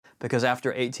because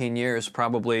after 18 years,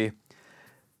 probably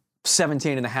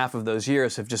 17 and a half of those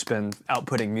years have just been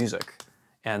outputting music.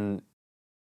 And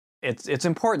it's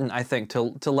important, I think,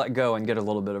 to let go and get a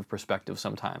little bit of perspective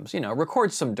sometimes.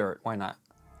 Record some dirt, why not?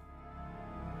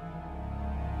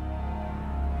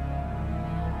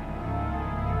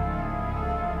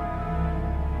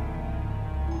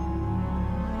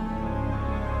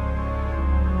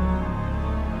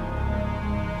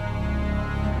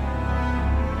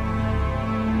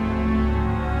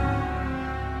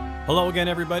 Hello again,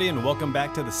 everybody, and welcome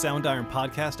back to the Sound Iron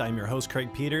Podcast. I'm your host,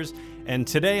 Craig Peters, and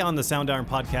today on the Sound Iron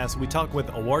Podcast, we talk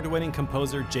with award-winning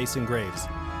composer Jason Graves.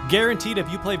 Guaranteed, if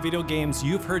you play video games,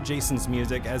 you've heard Jason's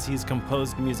music, as he's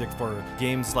composed music for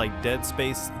games like Dead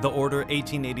Space, The Order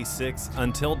 1886,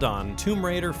 Until Dawn, Tomb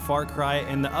Raider, Far Cry,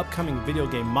 and the upcoming video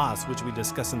game Moss, which we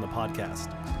discuss in the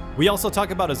podcast. We also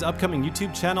talk about his upcoming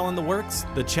YouTube channel in the works,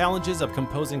 the challenges of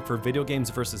composing for video games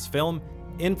versus film,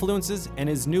 influences, and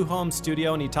his new home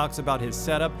studio, and he talks about his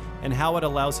setup and how it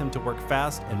allows him to work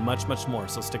fast and much, much more,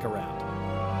 so stick around.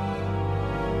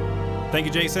 Thank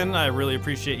you, Jason. I really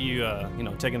appreciate you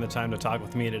taking the time to talk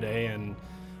with me today. And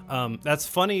that's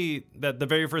funny that the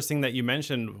very first thing that you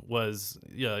mentioned was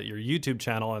your YouTube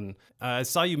channel, and I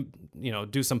saw you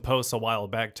do some posts a while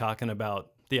back talking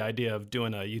about the idea of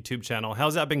doing a YouTube channel.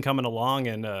 How's that been coming along,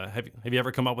 and have you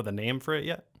ever come up with a name for it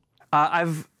yet?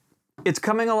 It's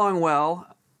coming along well.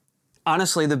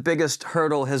 Honestly, the biggest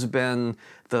hurdle has been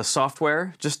the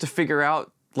software, just to figure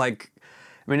out,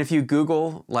 if you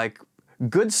Google,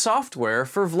 good software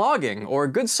for vlogging or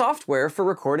good software for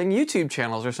recording YouTube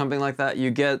channels or something like that,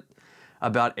 you get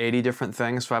about 80 different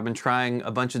things. So I've been trying a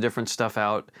bunch of different stuff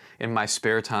out in my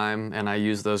spare time, and I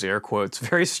use those air quotes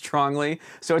very strongly.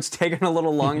 So it's taken a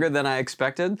little longer than I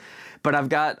expected. But I've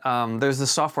got, there's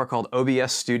this software called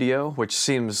OBS Studio, which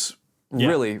seems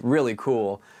really, really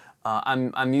cool.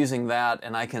 I'm using that,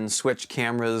 and I can switch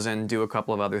cameras and do a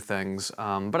couple of other things.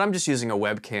 But I'm just using a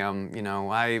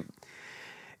webcam.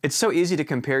 It's so easy to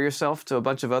compare yourself to a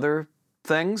bunch of other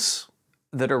things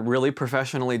that are really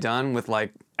professionally done with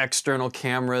external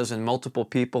cameras and multiple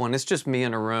people, and it's just me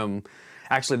in a room.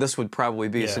 Actually, this would probably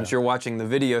be, since you're watching the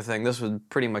video thing, this would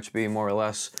pretty much be more or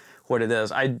less what it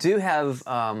is. I do have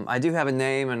a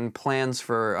name and plans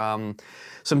for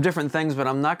some different things, but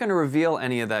I'm not going to reveal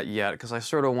any of that yet because I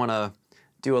sort of want to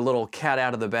do a little cat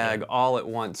out of the bag all at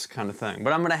once kind of thing.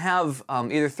 But I'm going to have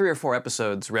either 3 or 4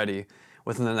 episodes ready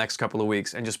within the next couple of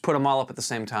weeks and just put them all up at the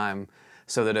same time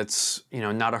so that it's,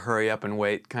 not a hurry up and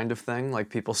wait kind of thing, like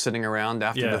people sitting around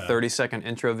after the 30-second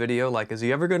intro video, is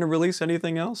he ever going to release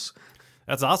anything else?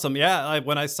 That's awesome. Yeah,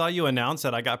 when I saw you announce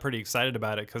it, I got pretty excited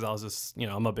about it because I was just,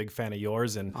 I'm a big fan of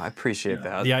yours. And I appreciate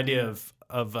that. The idea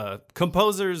of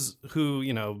composers who,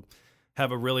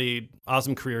 have a really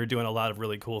awesome career doing a lot of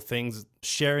really cool things,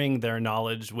 sharing their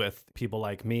knowledge with people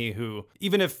like me who,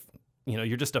 even if,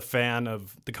 you're just a fan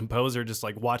of the composer, just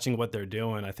watching what they're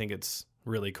doing, I think it's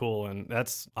really cool. And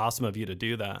that's awesome of you to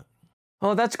do that.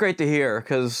 Well, that's great to hear,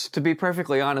 because to be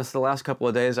perfectly honest, the last couple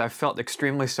of days I've felt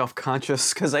extremely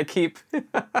self-conscious because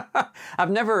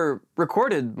I've never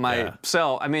recorded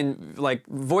myself.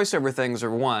 Voiceover things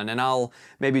are one, and I'll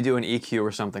maybe do an EQ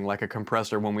or something like a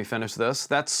compressor when we finish this.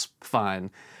 That's fine.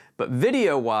 But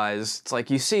video-wise, it's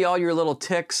you see all your little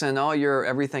ticks and all your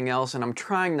everything else, and I'm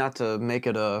trying not to make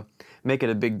it a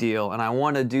big deal, and I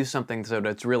want to do something so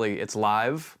that it's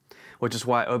live, which is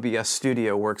why OBS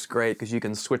Studio works great, because you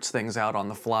can switch things out on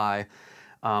the fly.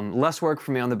 Less work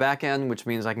for me on the back end, which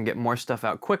means I can get more stuff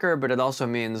out quicker, but it also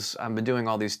means I've been doing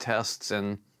all these tests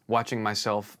and watching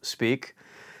myself speak.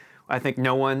 I think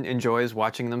no one enjoys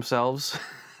watching themselves.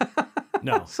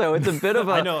 No. So it's a bit of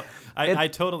a... I know. I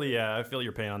totally, I feel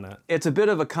your pain on that. It's a bit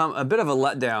of a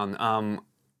letdown.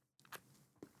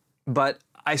 But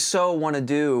I so want to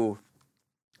do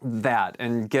that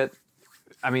and get...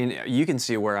 you can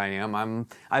see where I am.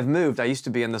 I've moved. I used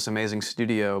to be in this amazing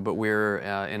studio, but we're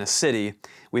in a city.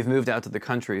 We've moved out to the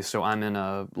country, so I'm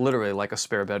in literally a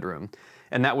spare bedroom.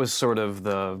 And that was sort of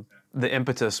the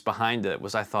impetus behind it,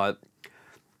 was I thought,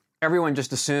 everyone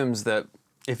just assumes that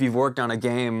if you've worked on a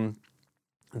game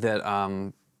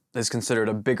that is considered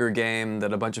a bigger game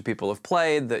that a bunch of people have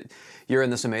played, that you're in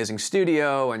this amazing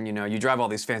studio and you drive all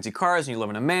these fancy cars and you live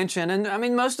in a mansion,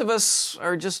 and most of us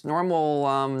are just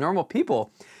normal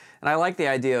people. And I like the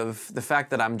idea of the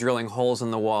fact that I'm drilling holes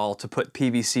in the wall to put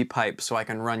PVC pipes so I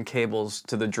can run cables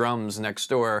to the drums next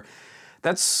door.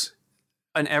 That's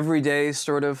an everyday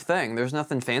sort of thing. There's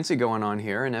nothing fancy going on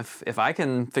here, and if I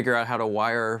can figure out how to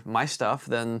wire my stuff,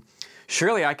 then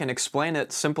surely I can explain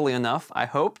it simply enough, I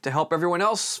hope, to help everyone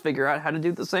else figure out how to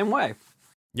do it the same way.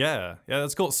 Yeah,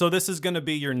 that's cool. So this is going to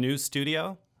be your new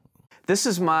studio? this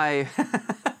is my,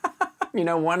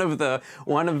 one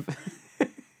of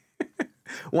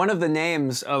one of the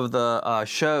names of the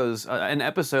shows, an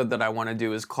episode that I want to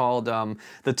do is called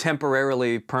the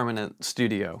Temporarily Permanent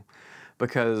Studio,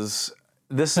 because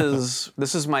this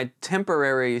is my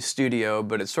temporary studio,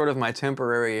 but it's sort of my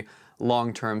temporary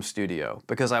long-term studio,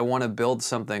 because I want to build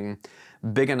something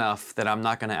big enough that I'm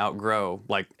not going to outgrow,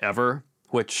 like, ever,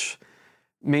 which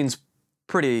means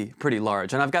pretty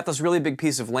large. And I've got this really big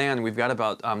piece of land. We've got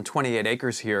about 28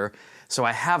 acres here, so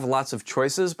I have lots of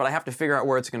choices, but I have to figure out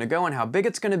where it's going to go and how big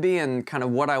it's going to be and kind of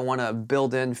what I want to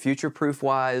build in future-proof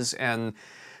wise. And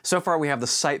so far we have the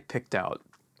site picked out,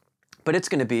 but it's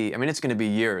going to be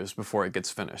years before it gets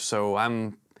finished. So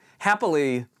I'm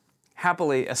happily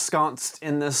ensconced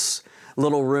in this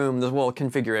little room, this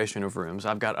configuration of rooms.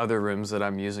 I've got other rooms that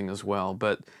I'm using as well.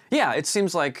 But yeah, it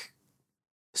seems like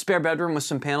spare bedroom with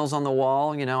some panels on the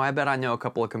wall. I bet I know a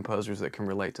couple of composers that can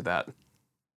relate to that.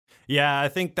 Yeah, I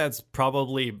think that's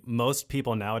probably most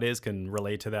people nowadays can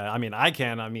relate to that. I mean, I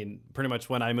can. I mean, pretty much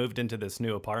when I moved into this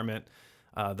new apartment,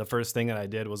 the first thing that I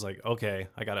did was like, okay,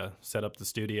 I got to set up the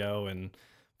studio and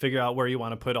figure out where you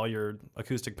want to put all your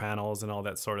acoustic panels and all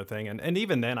that sort of thing. And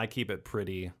even then I keep it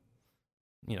pretty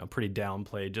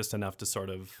downplayed, just enough to sort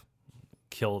of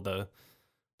kill the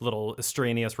little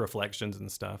extraneous reflections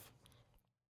and stuff.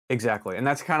 Exactly. And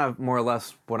that's kind of more or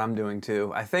less what I'm doing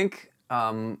too. I think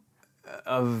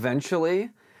eventually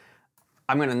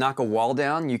I'm going to knock a wall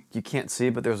down. You can't see,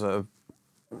 but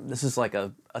this is like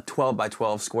a 12 by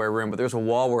 12 square room, but there's a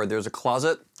wall where there's a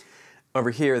closet over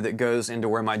here that goes into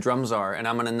where my drums are, and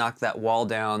I'm going to knock that wall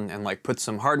down and like put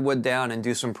some hardwood down and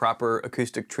do some proper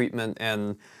acoustic treatment.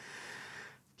 And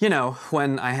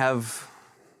when I have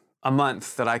a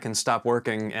month that I can stop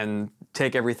working and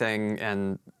take everything,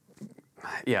 and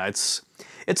yeah, it's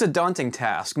a daunting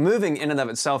task. Moving in and of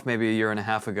itself, maybe a year and a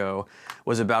half ago,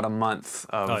 was about a month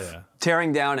of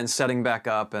tearing down and setting back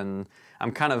up, and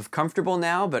I'm kind of comfortable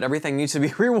now, but everything needs to be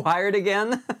rewired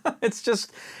again.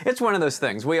 It's one of those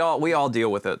things. We all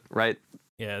deal with it, right?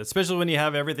 Yeah, especially when you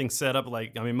have everything set up.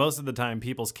 Like, I mean, most of the time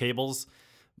people's cables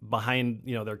behind,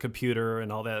 their computer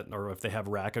and all that, or if they have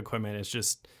rack equipment, it's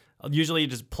just usually you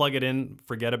just plug it in,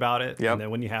 forget about it. Yep. And then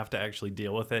when you have to actually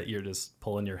deal with it, you're just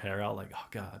pulling your hair out like, oh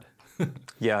God.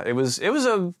 Yeah, it was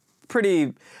I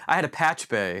had a patch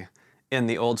bay in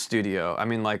the old studio. I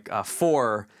mean, like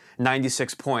 4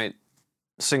 96-point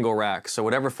single racks. So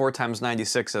whatever 4 times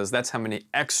 96 is, that's how many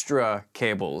extra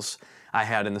cables I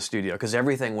had in the studio, because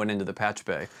everything went into the patch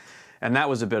bay. And that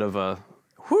was a bit of a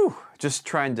just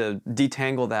trying to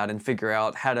detangle that and figure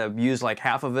out how to use like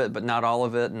half of it, but not all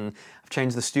of it. And I've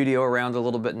changed the studio around a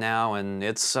little bit now, and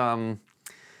it's,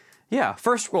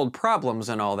 first world problems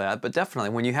and all that, but definitely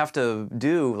when you have to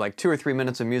do like 2 or 3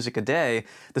 minutes of music a day,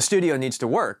 the studio needs to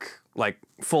work like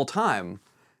full time,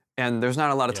 and there's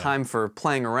not a lot of time for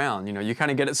playing around. You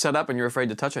kind of get it set up and you're afraid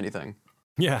to touch anything.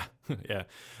 Yeah, yeah.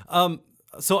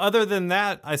 So other than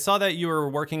that, I saw that you were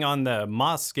working on the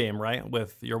Moss game, right?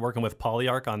 You're working with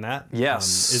Polyarch on that?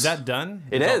 Yes. Is that done?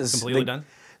 It is. Completely done?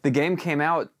 The game came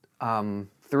out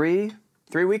 3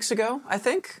 weeks ago, I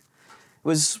think. It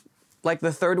was like the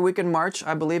 3rd week in March,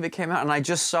 I believe it came out. And I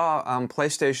just saw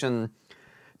PlayStation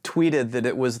tweeted that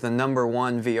it was the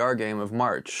 #1 VR game of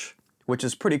March, which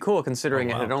is pretty cool considering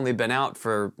it had only been out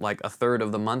for like a third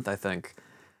of the month, I think.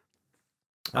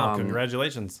 Oh,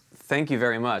 congratulations. Thank you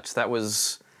very much. That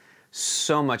was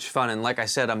so much fun. And like I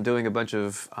said, I'm doing a bunch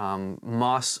of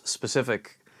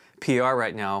Moss-specific PR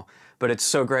right now, but it's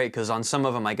so great because on some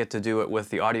of them I get to do it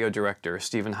with the audio director,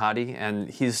 Stephen Hadi, and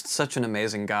he's such an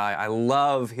amazing guy. I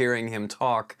love hearing him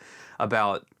talk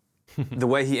about the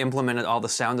way he implemented all the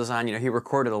sound design. He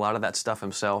recorded a lot of that stuff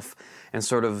himself, and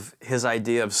sort of his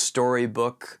idea of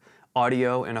storybook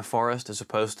audio in a forest as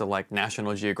opposed to like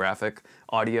National Geographic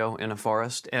audio in a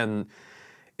forest. And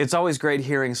it's always great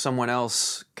hearing someone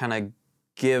else kind of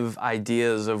give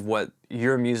ideas of what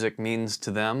your music means to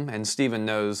them. And Steven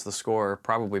knows the score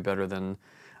probably better than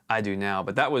I do now.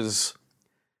 But that was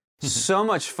so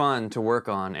much fun to work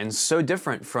on and so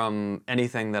different from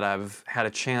anything that I've had a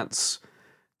chance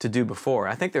to do before.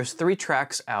 I think there's 3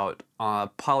 tracks out.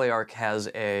 Polyarch has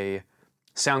a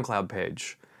SoundCloud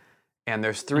page. And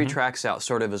there's 3 tracks out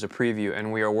sort of as a preview,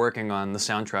 and we are working on the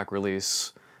soundtrack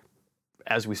release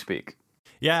as we speak.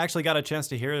 Yeah, I actually got a chance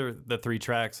to hear the 3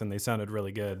 tracks, and they sounded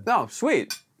really good. Oh,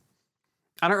 sweet.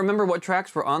 I don't remember what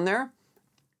tracks were on there.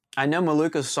 I know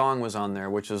Maluka's song was on there,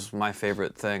 which is my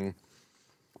favorite thing.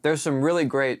 There's some really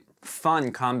great,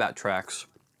 fun combat tracks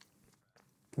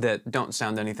that don't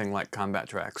sound anything like combat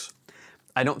tracks.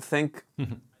 I don't think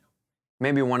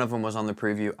Maybe one of them was on the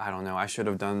preview. I don't know. I should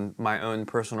have done my own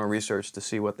personal research to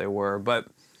see what they were. But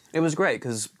it was great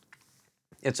because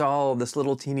it's all this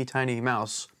little teeny tiny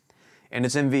mouse, and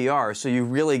it's in VR, so you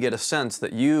really get a sense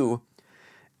that you,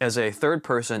 as a third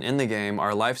person in the game,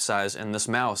 are life size, and this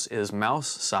mouse is mouse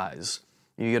size.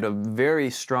 You get a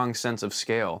very strong sense of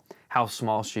scale, how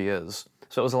small she is.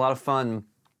 So it was a lot of fun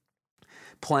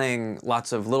playing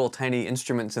lots of little tiny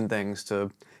instruments and things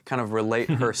to kind of relate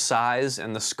her size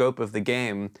and the scope of the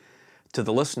game to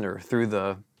the listener through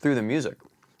the music.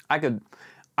 I could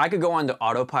go on to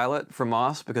autopilot for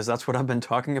Moss because that's what I've been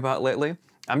talking about lately.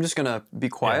 I'm just gonna be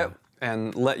quiet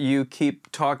and let you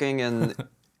keep talking and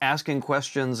asking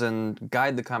questions and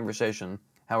guide the conversation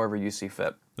however you see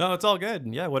fit. No, it's all good.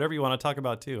 Yeah, whatever you want to talk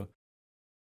about too.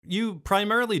 You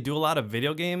primarily do a lot of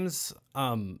video games,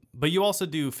 but you also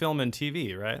do film and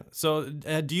TV, right? So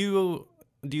do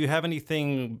you have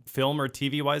anything film or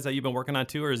TV wise that you've been working on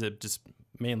too, or is it just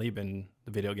mainly been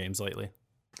the video games lately?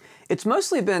 It's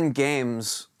mostly been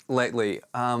games lately.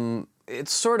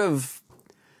 It's sort of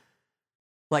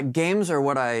like games are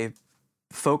what I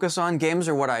focus on. Games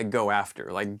are what I go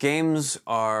after. Like games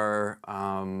are,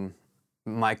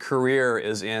 my career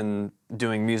is in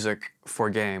doing music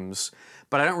for games,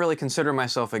 but I don't really consider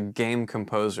myself a game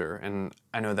composer. And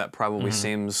I know that probably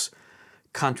seems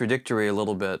contradictory a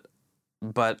little bit,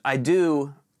 but I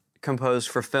do compose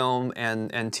for film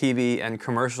and TV and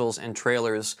commercials and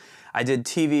trailers. I did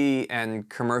TV and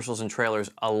commercials and trailers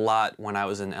a lot when I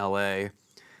was in LA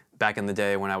back in the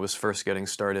day when I was first getting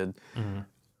started.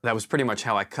 That was pretty much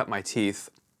how I cut my teeth.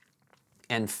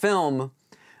 And film,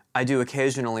 I do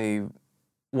occasionally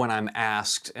when I'm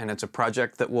asked, and it's a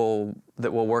project that will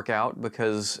work out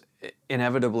because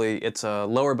inevitably it's a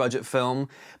lower budget film,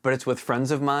 but it's with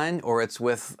friends of mine, or it's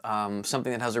with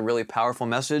something that has a really powerful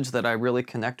message that I really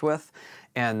connect with.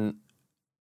 And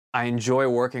I enjoy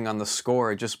working on the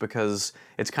score just because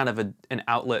it's kind of an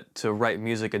outlet to write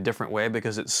music a different way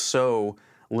because it's so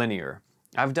linear.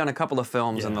 I've done a couple of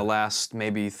films in the last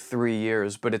maybe 3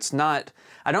 years, but it's not,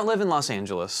 I don't live in Los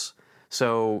Angeles,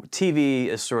 so TV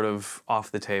is sort of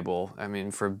off the table. I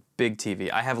mean, for big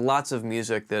TV. I have lots of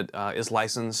music that is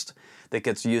licensed, that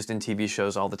gets used in TV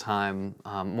shows all the time,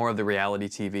 more of the reality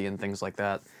TV and things like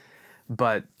that.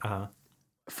 But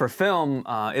for film,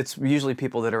 it's usually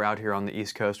people that are out here on the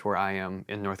East Coast where I am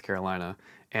in North Carolina,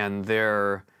 and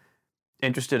they're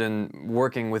interested in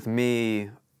working with me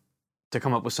to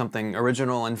come up with something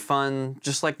original and fun,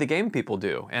 just like the game people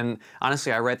do. And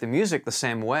honestly, I write the music the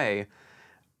same way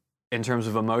in terms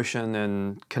of emotion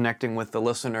and connecting with the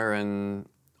listener and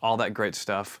all that great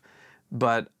stuff.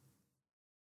 But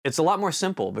it's a lot more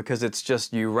simple because it's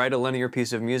just you write a linear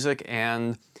piece of music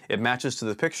and it matches to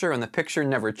the picture, and the picture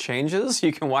never changes.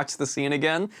 You can watch the scene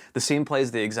again. The scene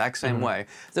plays the exact same way.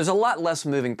 There's a lot less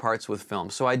moving parts with film,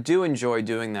 so I do enjoy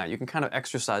doing that. You can kind of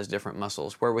exercise different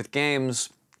muscles, where with games,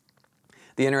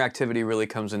 the interactivity really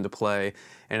comes into play,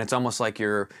 and it's almost like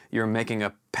you're making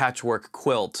a patchwork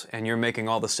quilt, and you're making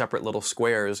all the separate little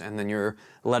squares, and then you're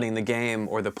letting the game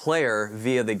or the player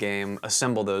via the game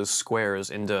assemble those squares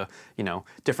into, you know,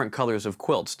 different colors of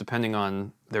quilts depending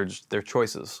on their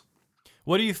choices.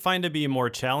 What do you find to be more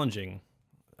challenging?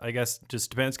 I guess just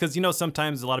depends, because you know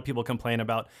sometimes a lot of people complain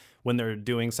about when they're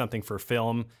doing something for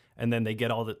film and then they get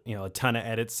all the, you know, a ton of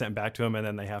edits sent back to them, and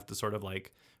then they have to sort of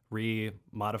like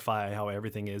re-modify how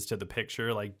everything is to the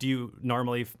picture. Like, do you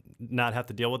normally not have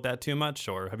to deal with that too much,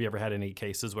 or have you ever had any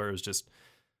cases where it was just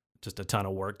a ton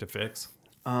of work to fix?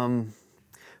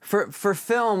 For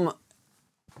film,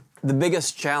 the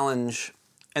biggest challenge,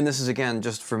 and this is again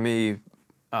just for me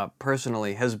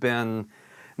personally, has been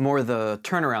more the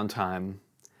turnaround time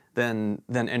than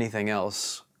anything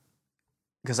else,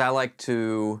 because I like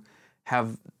to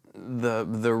have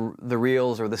the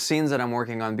reels or the scenes that I'm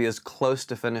working on be as close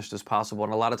to finished as possible,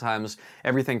 and a lot of times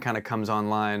everything kind of comes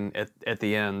online at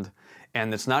the end,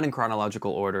 and it's not in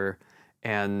chronological order,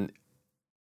 and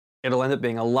it'll end up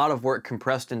being a lot of work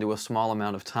compressed into a small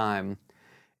amount of time,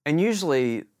 and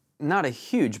usually not a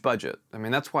huge budget. I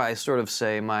mean, that's why I sort of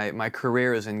say my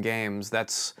career is in games.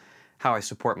 That's how I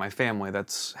support my family.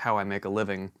 That's how I make a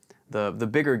living. The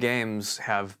bigger games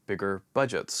have bigger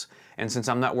budgets. And since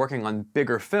I'm not working on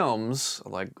bigger films,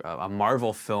 like a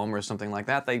Marvel film or something like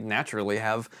that, they naturally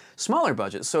have smaller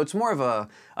budgets. So it's more of a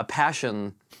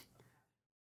passion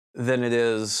than it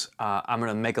is, I'm going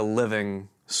to make a living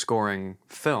scoring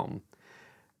film.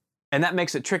 And that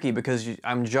makes it tricky because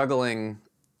I'm juggling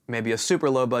maybe a super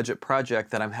low budget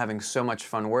project that I'm having so much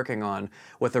fun working on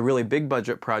with a really big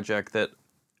budget project that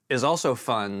is also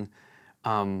fun,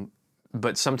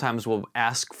 but sometimes we'll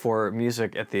ask for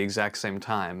music at the exact same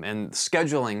time. And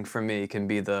scheduling for me can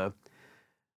be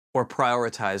or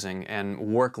prioritizing and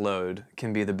workload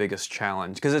can be the biggest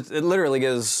challenge. Because it literally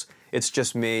is, it's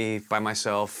just me by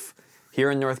myself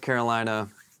here in North Carolina.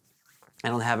 I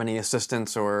don't have any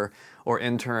assistants or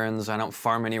interns. I don't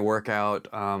farm any work out.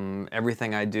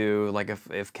 Everything I do, like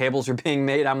if cables are being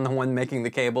made, I'm the one making the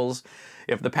cables.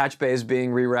 If the patch bay is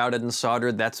being rerouted and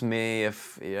soldered, that's me.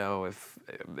 If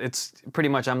it's pretty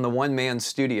much, I'm the one-man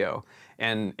studio.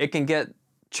 And it can get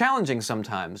challenging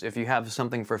sometimes if you have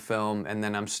something for film, and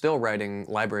then I'm still writing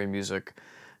library music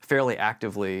fairly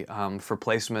actively for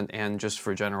placement and just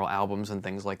for general albums and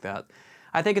things like that.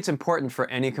 I think it's important for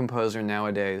any composer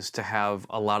nowadays to have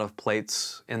a lot of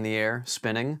plates in the air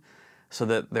spinning so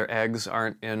that their eggs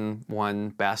aren't in one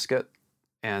basket.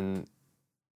 And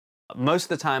most of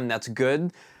the time that's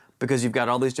good because you've got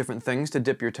all these different things to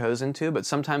dip your toes into, but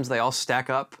sometimes they all stack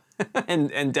up and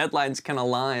deadlines can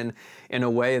align in a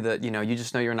way that, you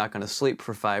just know you're not going to sleep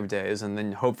for 5 days, and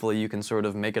then hopefully you can sort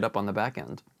of make it up on the back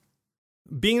end.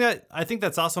 Being that, I think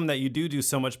that's awesome that you do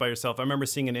so much by yourself. I remember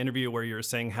seeing an interview where you were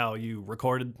saying how you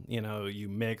recorded, you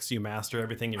mix, you master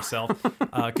everything yourself.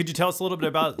 Could you tell us a little bit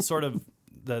about sort of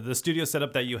the studio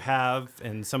setup that you have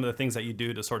and some of the things that you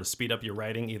do to sort of speed up your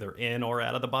writing either in or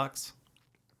out of the box?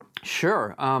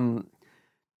 Sure.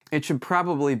 It should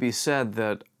probably be said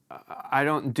that I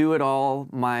don't do it all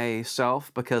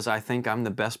myself because I think I'm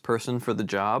the best person for the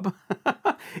job.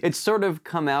 It's sort of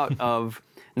come out of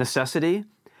necessity.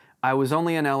 I was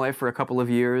only in LA for a couple of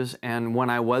years, and when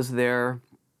I was there,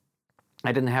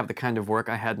 I didn't have the kind of work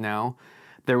I had now.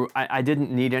 I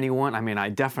didn't need anyone. I mean, I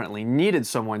definitely needed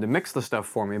someone to mix the stuff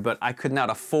for me, but I could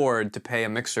not afford to pay a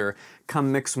mixer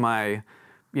come mix my,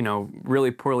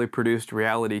 really poorly produced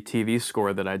reality TV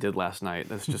score that I did last night.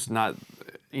 That's just not,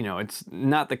 it's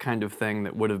not the kind of thing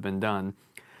that would have been done.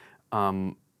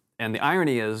 And the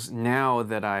irony is, now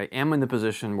that I am in the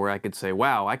position where I could say,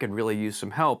 wow, I could really use some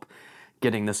help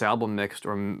getting this album mixed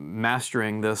or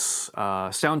mastering this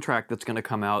soundtrack that's going to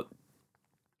come out,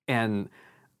 and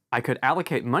I could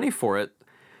allocate money for it,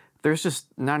 there's just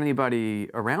not anybody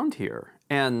around here.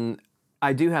 And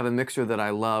I do have a mixer that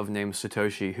I love named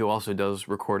Satoshi, who also does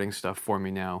recording stuff for me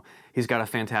now. He's got a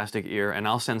fantastic ear, and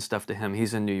I'll send stuff to him.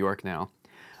 He's in New York now.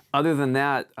 Other than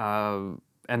that,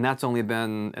 and that's only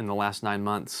been in the last 9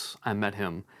 months I met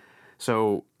him.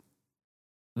 So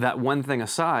that one thing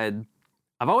aside,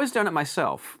 I've always done it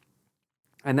myself,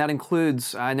 and that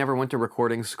includes, I never went to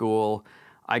recording school.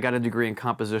 I got a degree in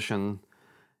composition,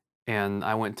 and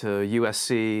I went to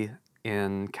USC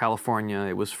in California.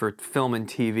 It was for film and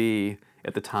TV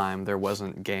at the time. There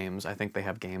wasn't games. I think they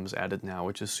have games added now,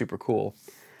 which is super cool.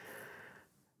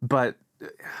 But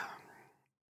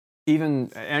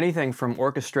even anything from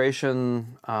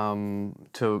orchestration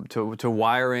to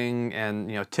wiring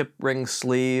and tip ring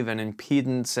sleeve and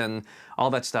impedance and all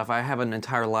that stuff. I have an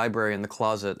entire library in the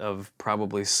closet of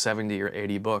probably 70 or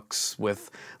 80 books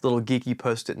with little geeky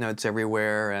post-it notes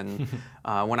everywhere. And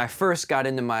when I first got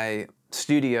into my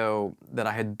studio that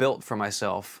I had built for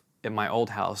myself at my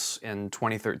old house in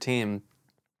 2013,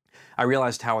 I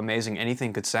realized how amazing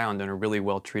anything could sound in a really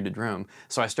well-treated room.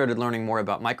 So I started learning more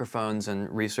about microphones and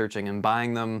researching and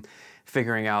buying them,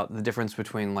 figuring out the difference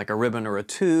between like a ribbon or a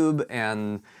tube,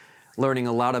 and learning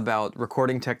a lot about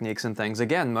recording techniques and things,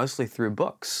 again, mostly through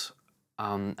books.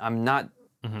 I'm not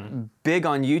big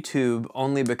on YouTube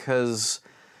only because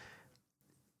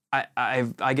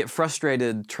I get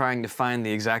frustrated trying to find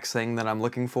the exact thing that I'm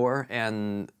looking for,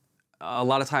 and a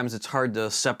lot of times it's hard to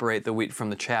separate the wheat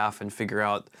from the chaff and figure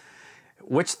out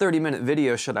which 30-minute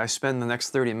video should I spend the next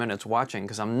 30 minutes watching,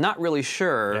 because I'm not really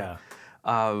sure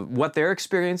what their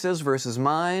experience is versus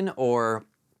mine, or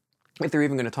if they're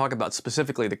even going to talk about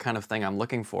specifically the kind of thing I'm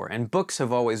looking for. And books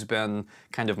have always been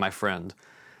kind of my friend.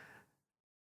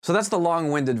 So that's the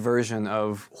long-winded version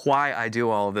of why I do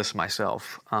all of this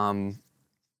myself.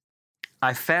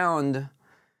 I found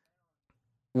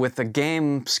with the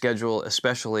game schedule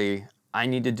especially, I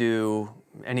need to do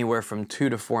anywhere from 2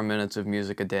 to 4 minutes of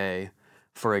music a day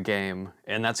for a game,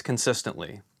 and that's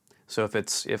consistently. So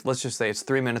if let's just say it's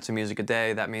 3 minutes of music a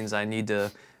day, that means I need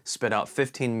to spit out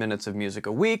 15 minutes of music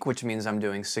a week, which means I'm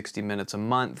doing 60 minutes a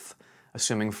month,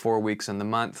 assuming 4 weeks in the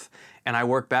month. And I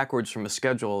work backwards from a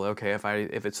schedule. Okay,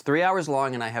 if it's 3 hours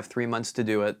long and I have 3 months to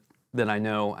do it, then I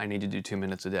know I need to do 2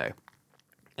 minutes a day.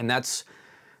 And that's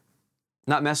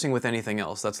not messing with anything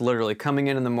else. That's literally coming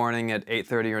in the morning at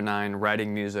 8:30 or 9,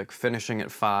 writing music, finishing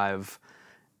at 5,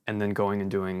 and then going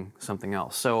and doing something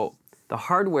else. So the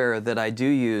hardware that I do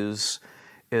use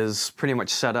is pretty much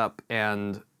set up,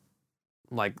 and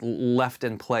like left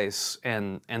in place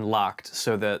and locked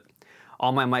so that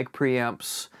all my mic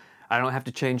preamps, I don't have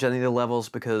to change any of the levels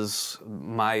because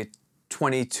my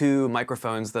 22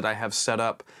 microphones that I have set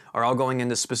up are all going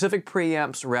into specific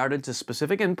preamps routed to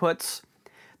specific inputs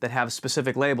that have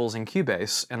specific labels in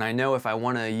Cubase. And I know if I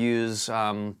want to use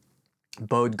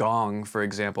Bode Gong, for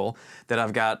example, that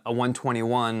I've got a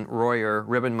 121 Royer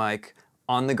ribbon mic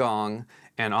on the gong,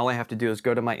 and all I have to do is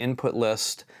go to my input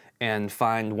list and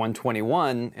find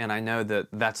 121, and I know that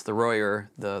that's the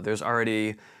Royer. There's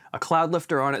already a cloud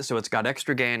lifter on it, so it's got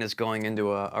extra gain. It's going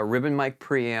into a ribbon mic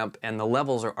preamp, and the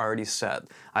levels are already set.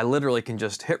 I literally can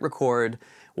just hit record,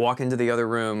 walk into the other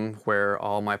room where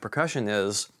all my percussion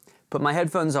is, put my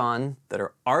headphones on that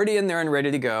are already in there and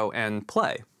ready to go, and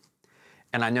play.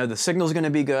 And I know the signal's gonna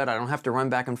be good. I don't have to run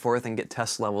back and forth and get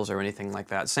test levels or anything like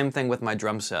that. Same thing with my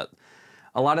drum set.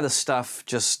 A lot of the stuff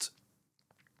just,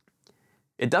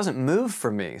 it doesn't move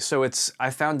for me. So I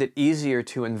found it easier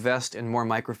to invest in more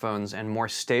microphones and more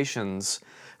stations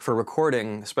for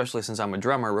recording, especially since I'm a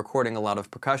drummer, recording a lot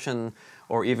of percussion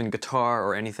or even guitar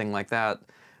or anything like that.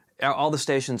 All the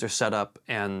stations are set up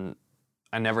and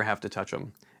I never have to touch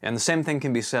them. And the same thing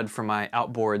can be said for my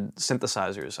outboard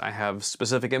synthesizers. I have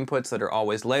specific inputs that are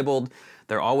always labeled,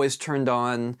 they're always turned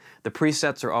on, the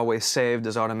presets are always saved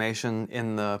as automation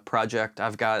in the project.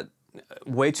 I've got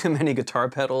way too many guitar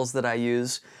pedals that I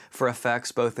use for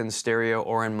effects, both in stereo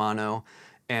or in mono,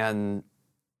 and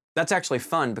that's actually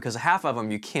fun because half of them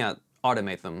you can't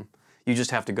automate them. You just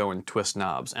have to go and twist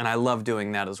knobs, and I love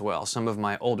doing that as well. Some of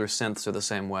my older synths are the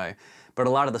same way, but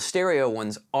a lot of the stereo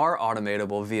ones are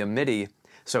automatable via MIDI,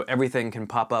 so everything can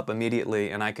pop up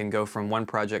immediately and I can go from one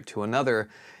project to another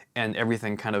and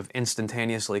everything kind of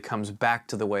instantaneously comes back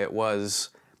to the way it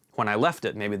was when I left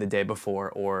it, maybe the day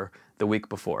before or the week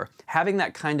before. Having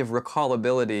that kind of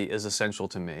recallability is essential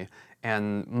to me,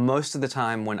 and most of the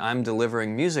time when I'm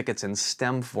delivering music, it's in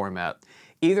stem format,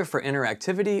 either for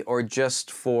interactivity or just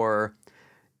for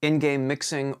in-game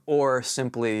mixing or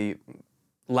simply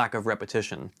lack of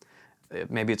repetition.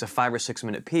 Maybe it's a 5 or 6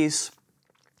 minute piece.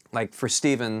 Like for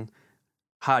Stephen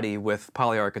Hadi with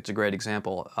Polyarc, it's a great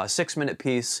example. A 6 minute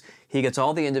piece, he gets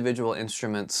all the individual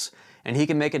instruments and he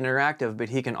can make it interactive, but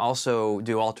he can also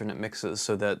do alternate mixes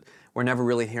so that we're never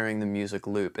really hearing the music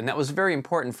loop. And that was very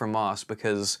important for Moss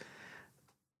because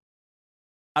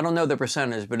I don't know the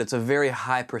percentage, but it's a very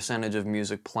high percentage of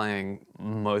music playing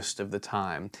most of the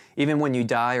time. Even when you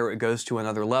die or it goes to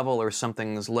another level or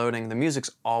something's loading, the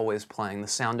music's always playing. The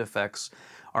sound effects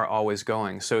are always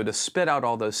going. So to spit out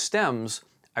all those stems,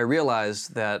 I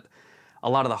realized that a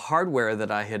lot of the hardware that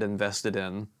I had invested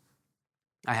in,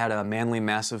 I had a Manley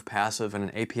Massive Passive and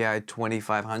an API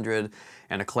 2500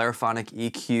 and a Clariphonic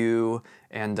EQ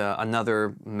and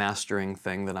another mastering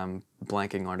thing that I'm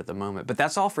blanking on at the moment. But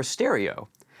that's all for stereo.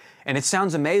 And it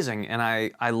sounds amazing and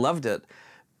I loved it.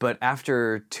 But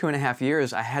after 2.5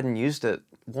 years, I hadn't used it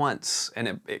once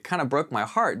and it kind of broke my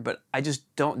heart, but I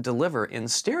just don't deliver in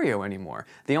stereo anymore.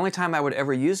 The only time I would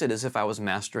ever use it is if I was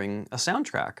mastering a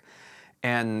soundtrack.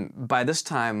 And by this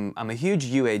time, I'm a huge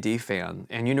UAD fan,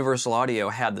 and Universal Audio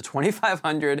had the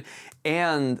 2500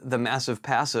 and the Massive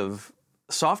Passive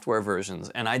software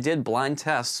versions, and I did blind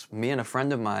tests, me and a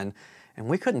friend of mine, and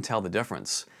we couldn't tell the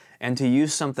difference. And to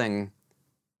use something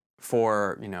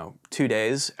for, 2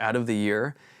 days out of the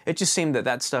year, it just seemed that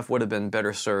that stuff would have been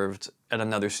better served at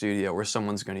another studio where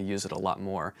someone's going to use it a lot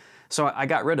more. So I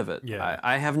got rid of it. Yeah.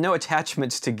 I have no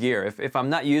attachments to gear. If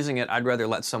I'm not using it, I'd rather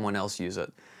let someone else use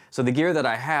it. So the gear that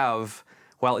I have,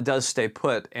 while it does stay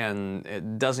put and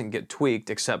it doesn't get tweaked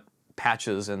except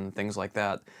patches and things like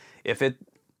that,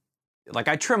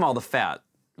 I trim all the fat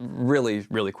really,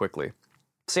 really quickly.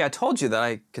 See, I told you that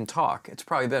I can talk. It's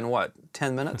probably been,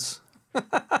 10 minutes?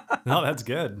 No, that's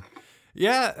good.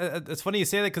 Yeah, it's funny you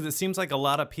say that because it seems like a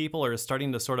lot of people are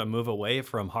starting to sort of move away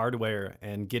from hardware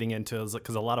and getting into,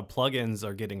 because a lot of plugins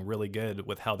are getting really good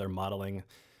with how they're modeling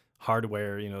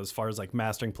hardware, as far as like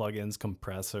mastering plugins,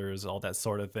 compressors, all that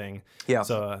sort of thing. Yeah.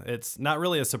 So it's not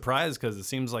really a surprise because it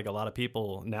seems like a lot of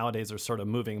people nowadays are sort of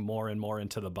moving more and more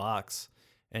into the box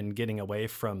and getting away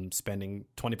from spending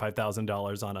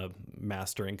 $25,000 on a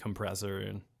mastering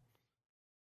compressor.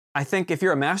 I think if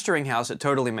you're a mastering house, it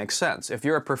totally makes sense. If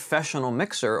you're a professional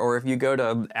mixer, or if you go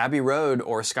to Abbey Road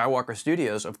or Skywalker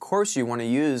Studios, of course you want to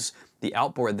use the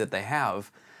outboard that they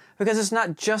have, because it's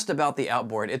not just about the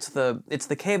outboard. It's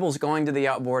the cables going to the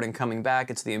outboard and coming back.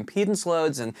 It's the impedance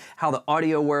loads and how the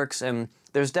audio works, and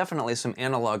there's definitely some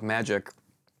analog magic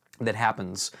that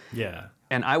happens. Yeah.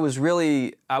 And I was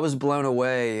blown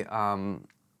away.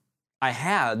 I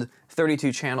had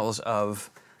 32 channels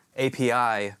of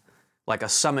API, like a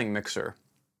summing mixer.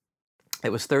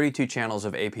 It was 32 channels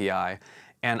of API,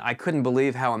 and I couldn't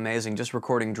believe how amazing, just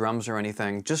recording drums or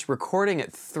anything, just recording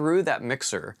it through that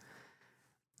mixer,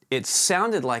 it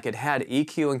sounded like it had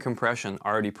EQ and compression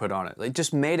already put on it. It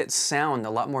just made it sound a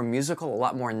lot more musical, a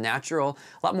lot more natural,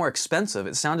 a lot more expensive.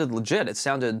 It sounded legit. It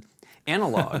sounded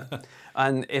analog.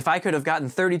 And if I could have gotten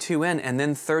 32 in and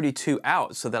then 32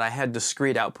 out so that I had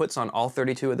discrete outputs on all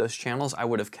 32 of those channels, I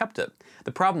would have kept it.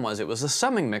 The problem was it was a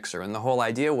summing mixer, and the whole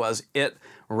idea was it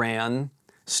ran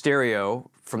stereo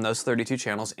from those 32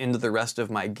 channels into the rest of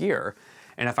my gear.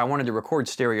 And if I wanted to record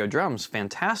stereo drums,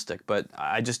 fantastic, but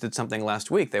I just did something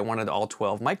last week. They wanted all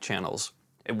 12 mic channels,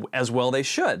 as well they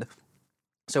should.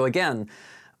 So again,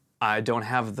 I don't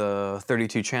have the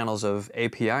 32 channels of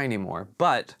API anymore,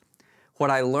 but what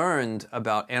I learned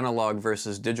about analog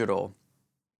versus digital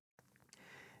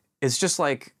is just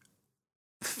like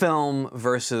film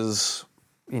versus,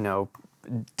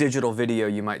 digital video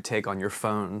you might take on your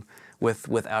phone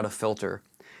without a filter.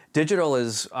 Digital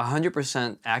is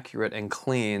 100% accurate and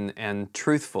clean and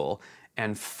truthful,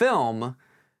 and film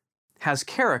has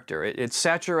character. It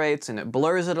saturates and it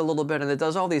blurs it a little bit, and it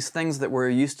does all these things that we're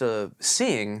used to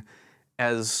seeing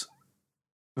as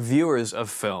viewers of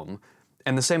film.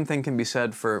 And the same thing can be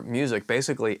said for music.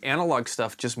 Basically, analog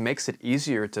stuff just makes it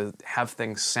easier to have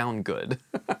things sound good.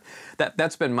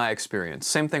 That's been my experience.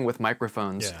 Same thing with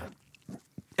microphones. Yeah.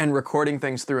 And recording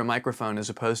things through a microphone as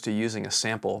opposed to using a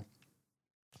sample.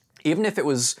 Even if it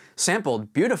was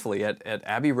sampled beautifully at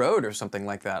Abbey Road or something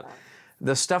like that,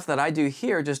 the stuff that I do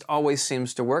here just always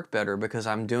seems to work better because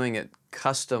I'm doing it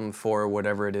custom for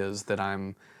whatever it is that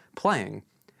I'm playing.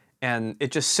 And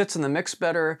it just sits in the mix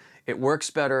better, it works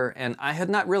better, and I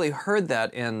had not really heard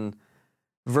that in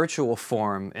virtual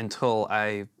form until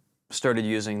I started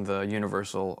using the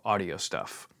Universal Audio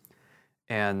stuff.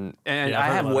 And I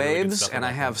have Waves, and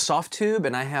I have Softtube,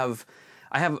 and I have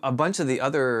a bunch of the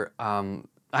other, I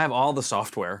have all the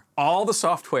software.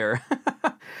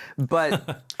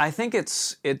 But I think the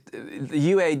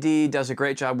UAD does a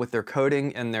great job with their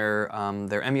coding and their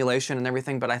emulation and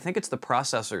everything, but I think it's the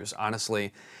processors,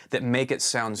 honestly, that make it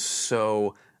sound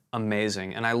so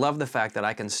amazing. And I love the fact that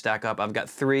I can stack up, I've got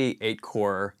 3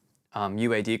 8-core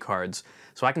UAD cards,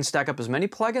 so I can stack up as many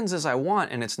plugins as I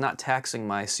want, and it's not taxing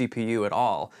my CPU at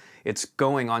all. It's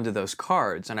going onto those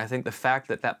cards, and I think the fact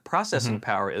that processing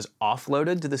power is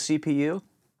offloaded to the CPU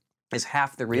is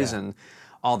half the reason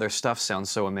all their stuff sounds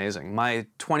so amazing. My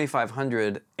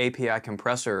 2500 API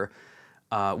compressor,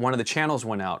 one of the channels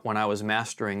went out when I was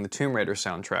mastering the Tomb Raider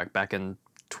soundtrack back in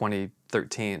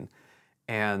 2013.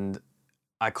 And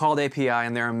I called API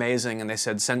and they're amazing, and they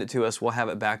said, send it to us, we'll have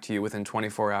it back to you within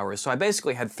 24 hours. So I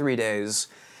basically had 3 days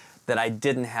that I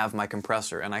didn't have my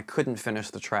compressor and I couldn't finish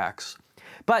the tracks.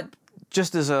 But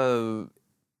just as a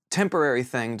temporary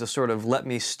thing to sort of let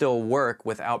me still work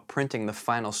without printing the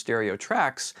final stereo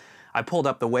tracks, I pulled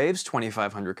up the Waves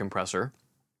 2500 compressor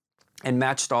and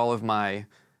matched all of my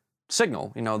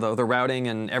signal, the routing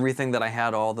and everything that I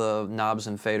had, all the knobs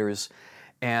and faders,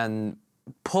 and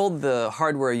pulled the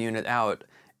hardware unit out.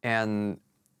 And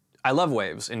I love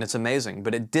Waves, and it's amazing,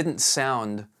 but it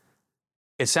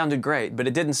sounded great, but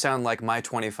it didn't sound like my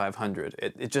 2500.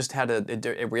 It just had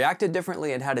it reacted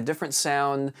differently, it had a different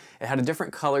sound, it had a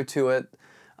different color to it.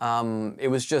 It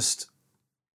was just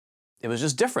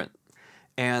different.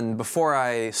 And before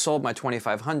I sold my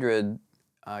 2500,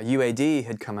 UAD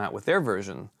had come out with their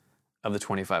version of the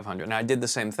 2500, and I did the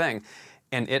same thing,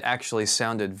 and it actually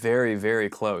sounded very, very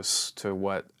close to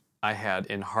what I had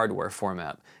in hardware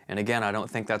format. And again, I don't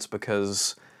think that's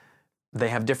because they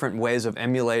have different ways of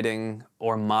emulating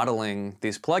or modeling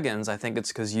these plugins. I think it's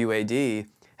because UAD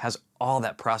has all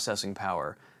that processing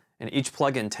power, and each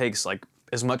plugin takes like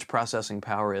as much processing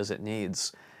power as it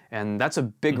needs. And that's a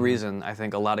big reason I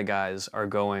think a lot of guys are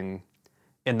going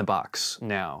in the box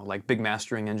now, like big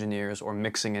mastering engineers or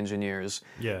mixing engineers.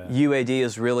 Yeah. UAD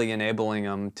is really enabling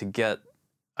them to get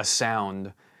a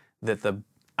sound that the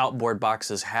outboard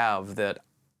boxes have that,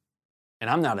 and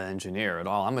I'm not an engineer at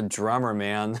all, I'm a drummer,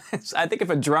 man. I think if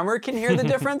a drummer can hear the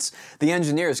difference, the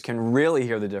engineers can really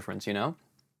hear the difference, Yeah,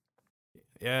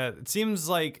 it seems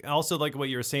like, also like what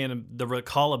you were saying, the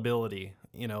recallability,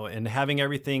 and having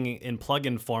everything in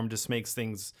plugin form just makes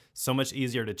things so much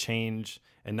easier to change,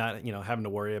 and not, having to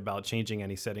worry about changing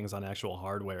any settings on actual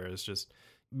hardware. Is just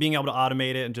being able to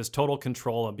automate it and just total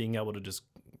control of being able to just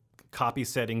copy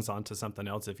settings onto something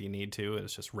else if you need to.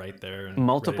 It's just right there. And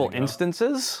multiple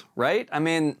instances, right? I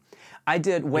mean,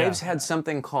 Waves had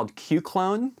something called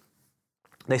Q-Clone.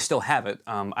 They still have it.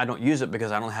 I don't use it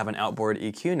because I don't have an outboard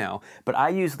EQ now, but I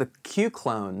use the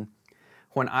Q-Clone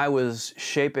when I was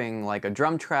shaping like a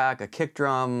drum track, a kick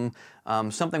drum,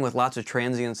 something with lots of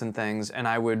transients and things, and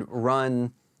I would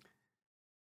run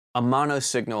a mono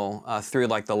signal through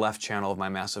like the left channel of my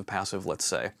massive passive, let's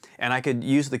say. And I could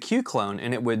use the Q clone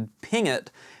and it would ping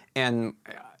it, and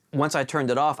once I turned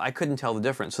it off, I couldn't tell the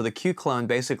difference. So the Q clone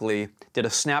basically did a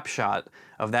snapshot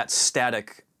of that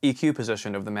static EQ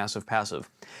position of the massive passive,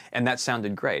 and that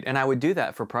sounded great. And I would do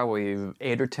that for probably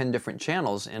 8 or 10 different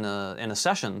channels in a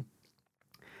session.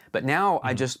 But now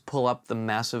I just pull up the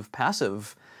massive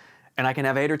passive, and I can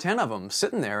have 8 or 10 of them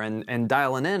sitting there and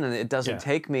dialing in, and it doesn't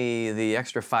take me the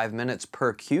extra 5 minutes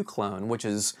per Q clone, which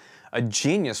is a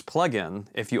genius plugin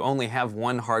if you only have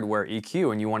one hardware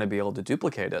EQ and you want to be able to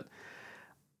duplicate it.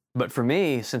 But for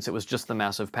me, since it was just the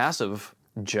massive passive,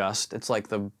 it's like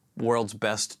the world's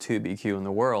best tube EQ in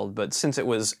the world, but since it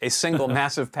was a single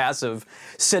massive passive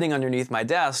sitting underneath my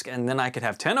desk and then I could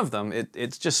have 10 of them,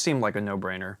 it just seemed like a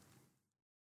no-brainer.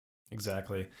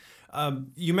 Exactly.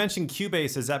 You mentioned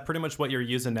Cubase. Is that pretty much what you're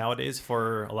using nowadays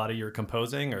for a lot of your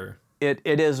composing, or? It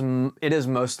is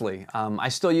mostly. I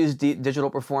still use Digital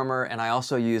Performer, and I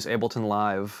also use Ableton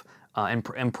Live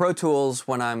and Pro Tools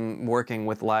when I'm working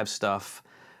with live stuff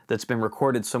that's been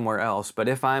recorded somewhere else. But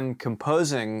if I'm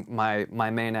composing, my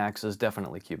main axe is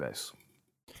definitely Cubase.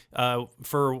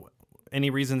 For any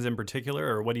reasons in particular,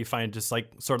 or what do you find, just like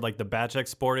sort of like the batch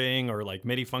exporting or like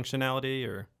MIDI functionality,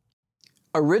 or?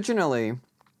 Originally,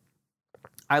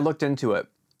 I looked into it.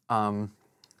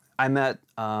 I met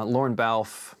Lorne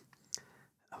Balfe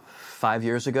 5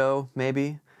 years ago,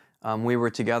 maybe. We were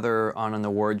together on an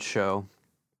awards show,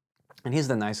 and he's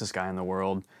the nicest guy in the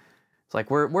world. It's like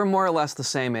we're more or less the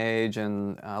same age,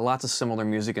 and lots of similar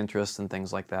music interests and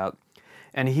things like that.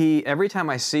 And every time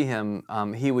I see him,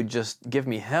 he would just give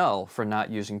me hell for not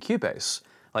using Cubase.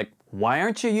 Like, why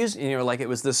aren't you using? Like it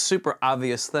was this super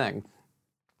obvious thing.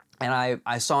 And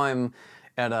I saw him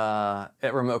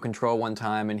at Remote Control one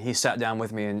time, and he sat down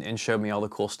with me and showed me all the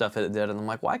cool stuff that it did. And I'm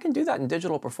like, well, I can do that in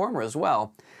Digital Performer as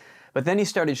well. But then he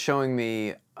started showing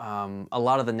me a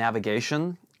lot of the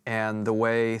navigation and the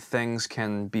way things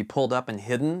can be pulled up and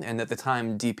hidden. And at the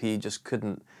time, DP just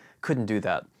couldn't do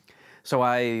that. So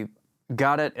I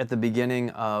got it at the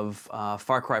beginning of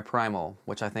Far Cry Primal,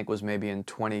 which I think was maybe in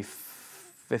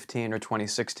 2015 or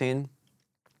 2016.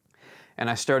 And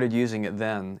I started using it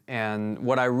then. And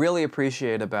what I really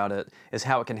appreciate about it is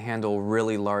how it can handle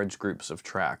really large groups of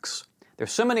tracks.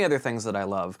 There's so many other things that I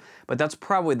love, but that's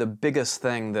probably the biggest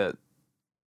thing that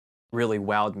really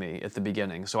wowed me at the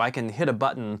beginning. So I can hit a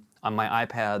button on my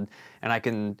iPad and I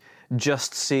can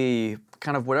just see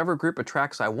kind of whatever group of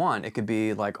tracks I want. It could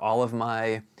be like all of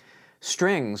my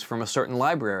strings from a certain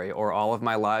library, or all of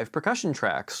my live percussion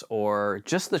tracks, or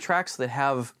just the tracks that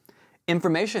have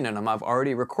information in them I've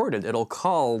already recorded. It'll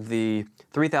call the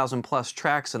 3,000 plus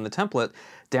tracks in the template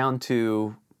down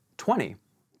to 20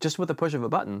 just with the push of a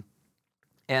button.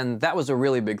 And that was a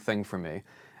really big thing for me.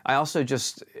 I also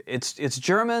it's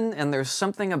German, and there's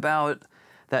something about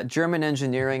that German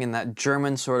engineering and that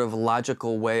German sort of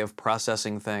logical way of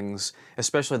processing things,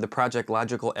 especially the Project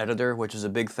Logical Editor, which is a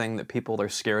big thing that people are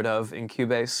scared of in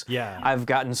Cubase. Yeah. I've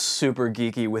gotten super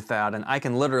geeky with that, and I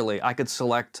could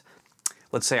select,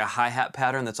 let's say, a hi-hat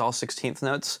pattern that's all 16th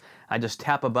notes. I just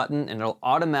tap a button and it'll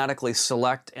automatically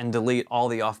select and delete all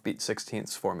the offbeat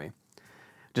 16ths for me.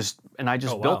 I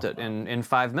just built it in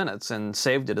 5 minutes and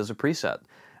saved it as a preset.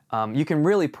 You can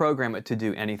really program it to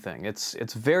do anything.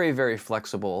 It's very, very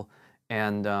flexible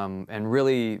and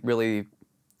really, really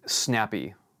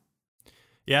snappy.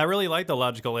 Yeah, I really like the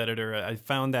logical editor. I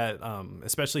found that,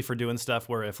 especially for doing stuff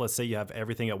where if, let's say, you have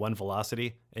everything at one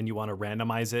velocity and you want to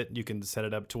randomize it, you can set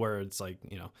it up to where it's like,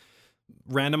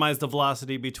 randomize the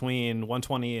velocity between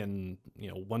 120 and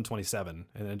 127,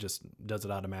 and it just does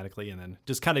it automatically, and then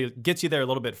just kind of gets you there a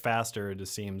little bit faster. It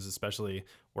just seems, especially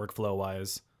workflow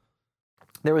wise.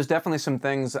 There was definitely some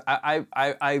things.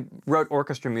 I wrote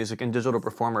orchestra music in Digital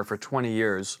Performer for 20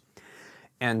 years.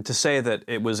 And to say that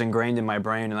it was ingrained in my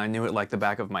brain and I knew it like the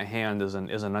back of my hand is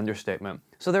an understatement.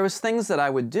 So there was things that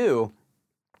I would do,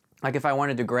 like if I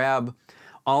wanted to grab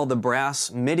all the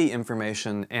brass MIDI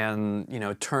information and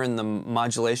turn the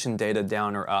modulation data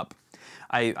down or up.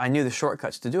 I knew the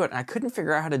shortcuts to do it, and I couldn't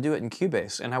figure out how to do it in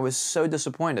Cubase, and I was so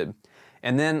disappointed.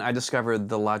 And then I discovered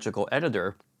the logical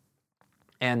editor,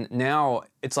 and now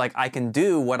it's like I can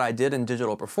do what I did in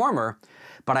Digital Performer,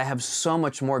 but I have so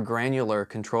much more granular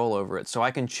control over it. So I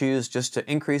can choose just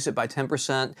to increase it by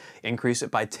 10%, increase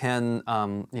it by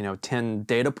 10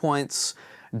 data points,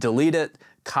 delete it,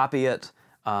 copy it.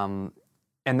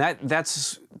 And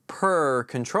that's per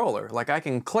controller. Like I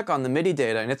can click on the MIDI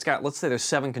data and it's got, let's say there's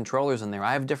 7 controllers in there.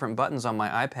 I have different buttons on my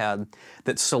iPad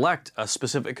that select a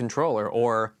specific controller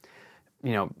or,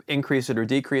 increase it or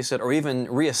decrease it or even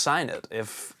reassign it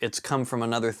if it's come from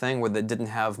another thing where they didn't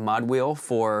have mod wheel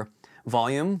for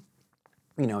volume,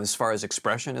 as far as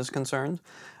expression is concerned.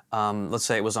 Let's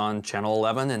say it was on channel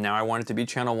 11 and now I want it to be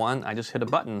channel 1. I just hit a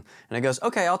button and it goes,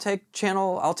 okay, I'll take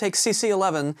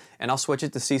CC11 and I'll switch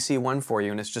it to CC1 for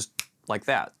you, and it's just like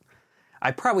that.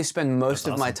 I probably spend most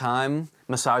of my time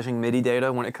massaging MIDI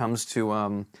data when it comes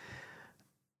to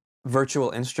virtual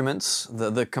instruments.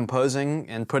 The composing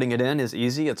and putting it in is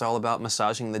easy. It's all about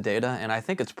massaging the data, and I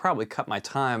think it's probably cut my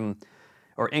time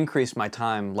or increased my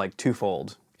time like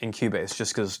twofold in Cubase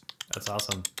just because. That's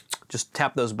awesome. Just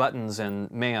tap those buttons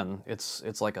and man,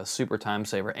 it's like a super time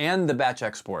saver. And the batch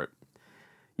export.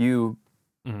 You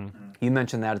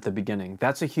mentioned that at the beginning.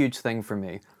 That's a huge thing for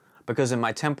me because in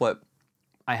my template,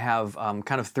 I have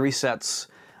kind of 3 sets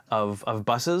of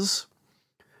buses,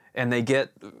 and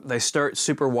they start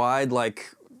super wide. Like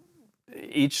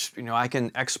each, I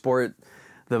can export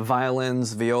the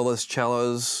violins, violas,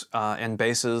 cellos, and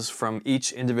basses from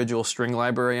each individual string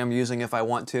library I'm using if I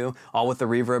want to, all with the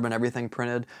reverb and everything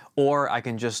printed. Or I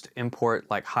can just import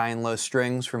like high and low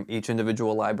strings from each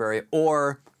individual library.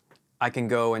 Or I can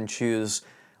go and choose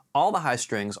all the high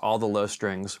strings, all the low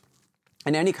strings,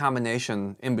 and any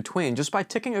combination in between just by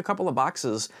ticking a couple of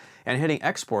boxes and hitting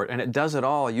export, and it does it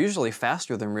all usually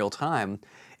faster than real time,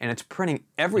 and it's printing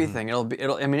everything. And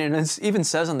it even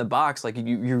says on the box, like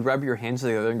you rub your hands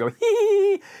together and go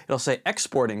hee. It'll say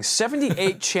exporting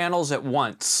 78 channels at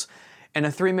once in a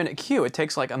 3-minute queue. It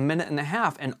takes like a minute and a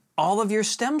half, and all of your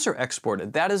stems are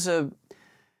exported. That is a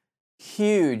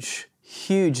huge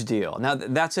deal. Now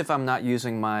that's if I'm not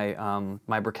using my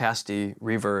my Bricasti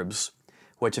reverbs.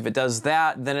 Which if it does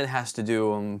that, then it has to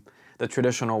do them the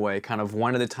traditional way, kind of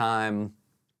one at a time.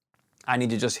 I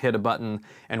need to just hit a button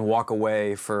and walk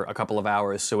away for a couple of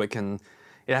hours so it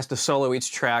has to solo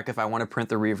each track if I want to print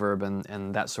the reverb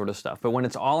and that sort of stuff. But when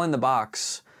it's all in the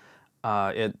box,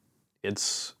 it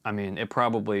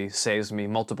probably saves me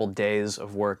multiple days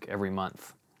of work every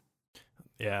month.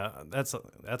 Yeah, that's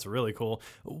really cool.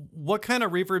 What kind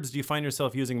of reverbs do you find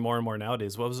yourself using more and more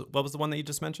nowadays? What was the one that you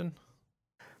just mentioned?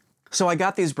 So I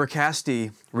got these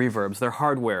Bricasti reverbs. They're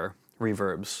hardware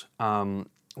reverbs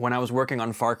when I was working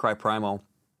on Far Cry Primal,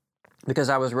 because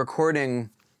I was recording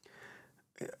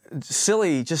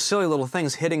silly little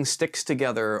things, hitting sticks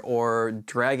together or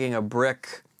dragging a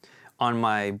brick on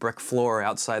my brick floor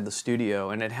outside the studio,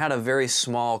 and it had a very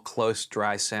small, close,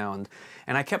 dry sound.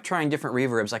 And I kept trying different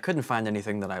reverbs. I couldn't find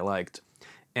anything that I liked.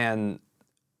 And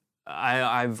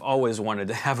I've always wanted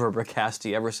to have a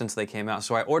Bricasti ever since they came out.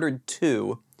 So I ordered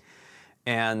 2.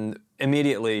 And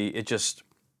immediately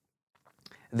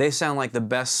they sound like the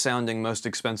best sounding, most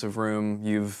expensive room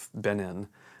you've been in.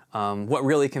 What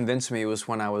really convinced me was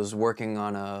when I was working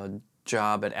on a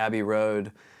job at Abbey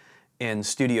Road in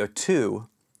Studio 2,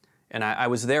 and I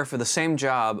was there for the same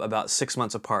job about 6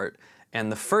 months apart.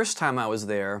 And the first time I was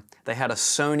there, they had a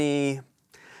Sony,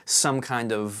 some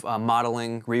kind of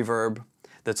modeling reverb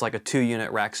that's like a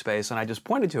 2-unit rack space, and I just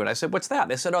pointed to it. I said, "What's that?"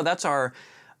 They said, "Oh, that's our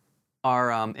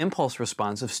impulse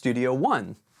response of Studio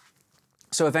 1.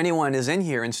 So if anyone is in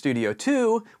here in Studio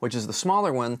 2, which is the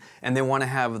smaller one, and they want to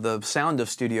have the sound of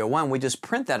Studio 1, we just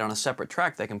print that on a separate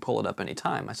track. They can pull it up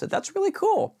anytime." I said, "That's really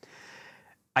cool."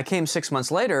 I came 6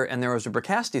 months later, and there was a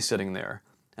Bricasti sitting there.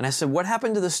 And I said, "What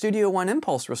happened to the Studio 1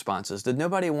 impulse responses? Did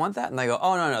nobody want that?" And they go,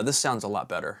 "Oh, no, this sounds a lot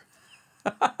better."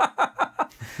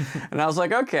 And I was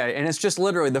like, okay. And it's just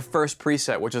literally the first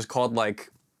preset, which is called like,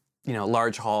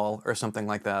 large hall or something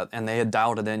like that, and they had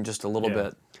dialed it in just a little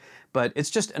bit. But it's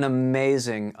just an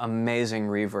amazing, amazing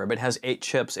reverb. It has 8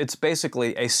 chips. It's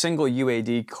basically a single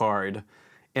UAD card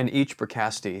in each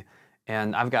Bricasti,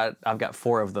 and I've got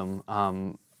 4 of them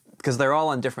because they're all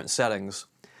on different settings.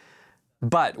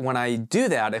 But when I do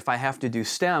that, if I have to do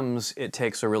stems, it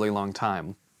takes a really long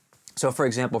time. So for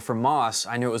example, for Moss,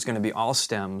 I knew it was going to be all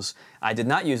stems. I did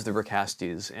not use the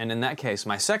Bricastis, and in that case,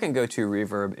 my second go-to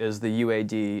reverb is the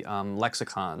UAD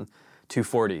Lexicon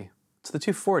 240. It's the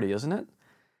 240, isn't it?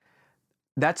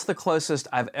 That's the closest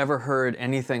I've ever heard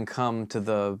anything come to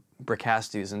the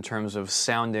Bricastis in terms of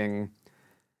sounding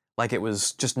like it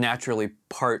was just naturally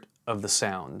part of the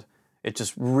sound. It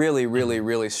just really, really,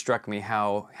 really struck me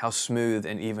how smooth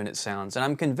and even it sounds. And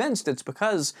I'm convinced it's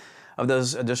because of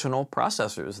those additional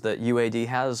processors that UAD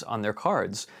has on their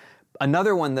cards.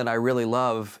 Another one that I really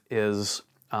love is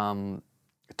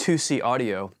 2C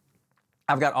Audio.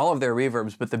 I've got all of their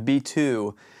reverbs, but the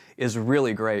B2 is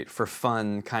really great for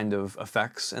fun kind of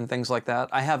effects and things like that.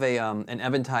 I have an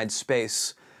Eventide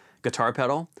Space guitar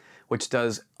pedal, which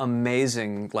does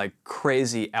amazing, like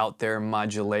crazy out there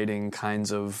modulating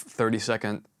kinds of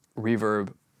 30-second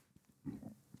reverb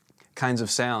kinds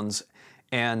of sounds.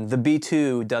 And the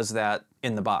B2 does that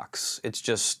in the box. It's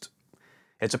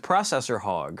a processor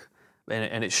hog,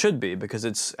 and it should be,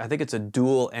 because I think it's a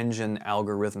dual engine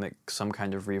algorithmic, some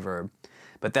kind of reverb.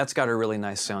 But that's got a really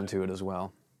nice sound to it as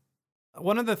well.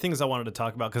 One of the things I wanted to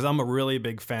talk about, because I'm a really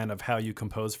big fan of how you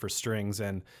compose for strings,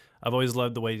 and I've always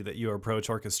loved the way that you approach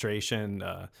orchestration,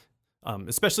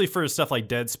 especially for stuff like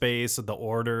Dead Space, The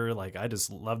Order. Like, I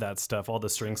just love that stuff, all the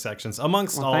string sections,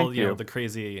 amongst all the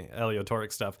crazy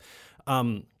aleatoric stuff.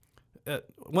 One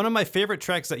of my favorite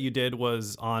tracks that you did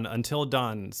was on Until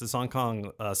Dawn. It's a song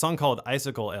called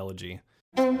Icicle Elegy.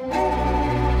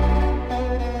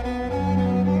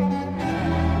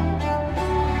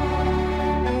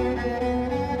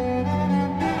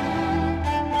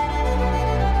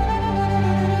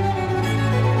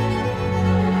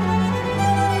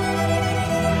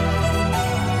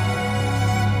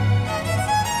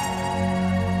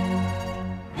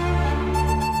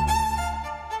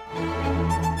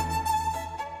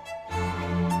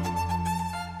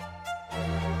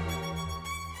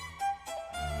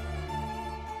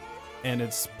 And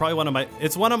it's probably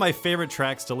one of my favorite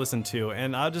tracks to listen to.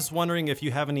 And I'm just wondering if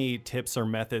you have any tips or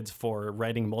methods for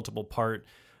writing multiple part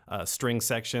string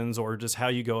sections, or just how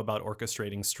you go about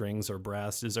orchestrating strings or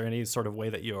brass. Is there any sort of way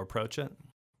that you approach it?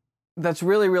 That's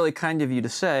really, really kind of you to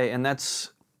say, and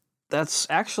that's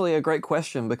actually a great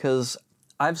question, because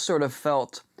I've sort of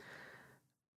felt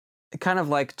kind of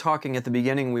like talking at the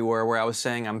beginning where I was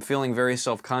saying I'm feeling very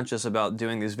self-conscious about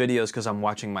doing these videos because I'm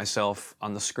watching myself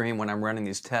on the screen when I'm running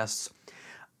these tests.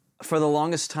 For the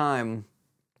longest time,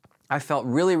 I felt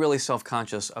really, really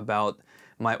self-conscious about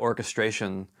my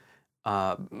orchestration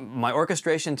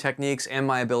techniques and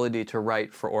my ability to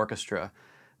write for orchestra,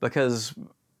 because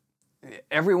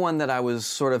everyone that I was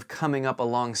sort of coming up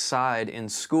alongside in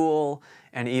school,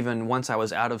 and even once I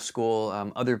was out of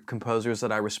school, other composers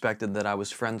that I respected, that I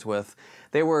was friends with,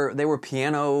 they were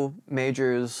piano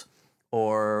majors,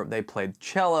 or they played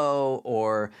cello,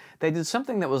 or they did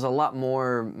something that was a lot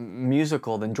more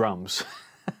musical than drums.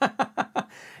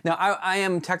 Now, I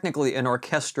am technically I'm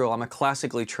a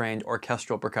classically trained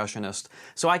orchestral percussionist,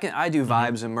 so I do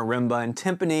vibes and marimba and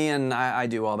timpani, and I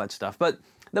do all that stuff. But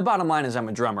the bottom line is I'm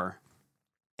a drummer.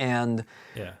 And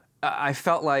I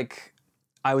felt like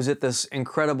I was at this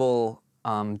incredible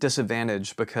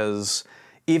disadvantage, because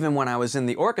even when I was in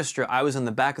the orchestra, I was in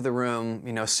the back of the room,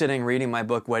 sitting, reading my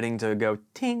book, waiting to go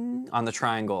ting on the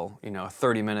triangle,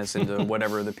 30 minutes into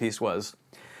whatever the piece was.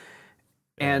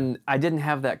 And I didn't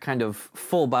have that kind of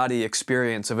full body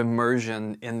experience of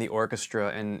immersion in the orchestra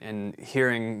and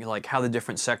hearing like how the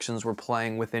different sections were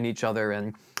playing within each other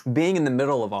and being in the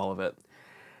middle of all of it.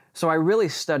 So I really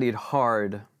studied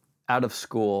hard out of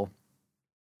school.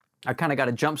 I kind of got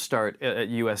a jump start at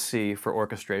USC for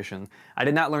orchestration. I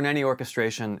did not learn any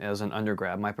orchestration as an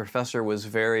undergrad. My professor was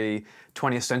very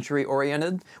 20th century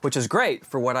oriented, which is great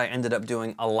for what I ended up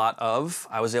doing a lot of.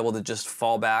 I was able to just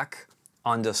fall back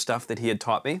onto stuff that he had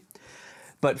taught me.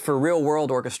 But for real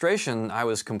world orchestration, I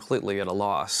was completely at a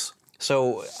loss.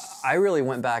 So I really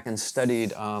went back and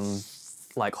studied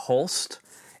like Holst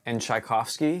and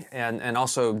Tchaikovsky, and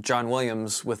also John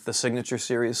Williams with the Signature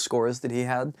Series scores that he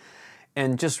had,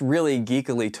 and just really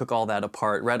geekily took all that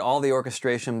apart, read all the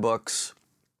orchestration books,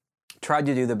 tried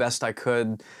to do the best I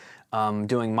could,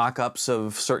 doing mock-ups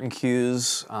of certain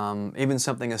cues, even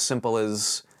something as simple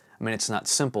as, it's not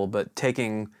simple, but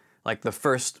taking like the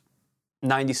first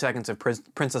 90 seconds of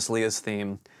Princess Leia's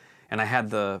theme, and I had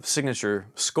the signature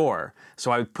score.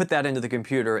 So I would put that into the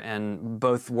computer and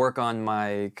both work on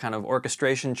my kind of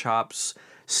orchestration chops,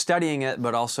 studying it,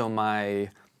 but also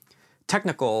my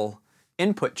technical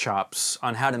input chops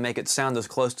on how to make it sound as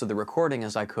close to the recording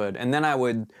as I could. And then I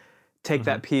would take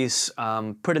that piece,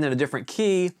 put it in a different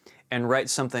key, and write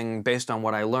something based on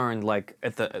what I learned, like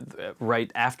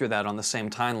right after that on the same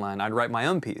timeline. I'd write my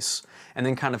own piece and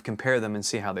then kind of compare them and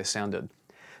see how they sounded.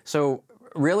 So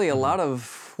really a lot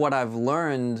of what I've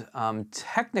learned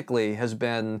technically has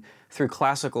been through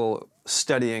classical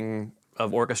studying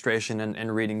of orchestration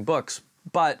and reading books.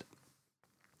 But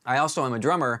I also am a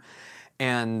drummer,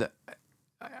 and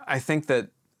I think that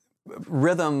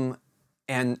rhythm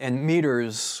and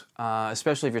meters,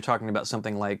 especially if you're talking about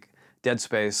something like Dead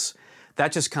Space,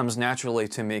 that just comes naturally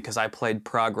to me because I played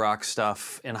prog rock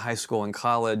stuff in high school and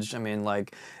college.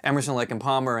 Like Emerson, Lake and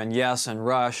Palmer and Yes and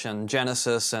Rush and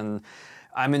Genesis and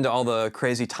I'm into all the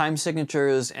crazy time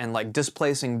signatures and like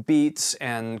displacing beats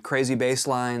and crazy bass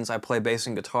lines. I play bass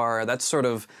and guitar. That's sort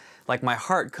of like my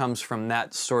heart comes from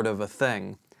that sort of a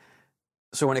thing.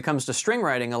 So when it comes to string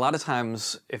writing, a lot of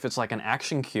times if it's like an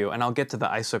action cue, and I'll get to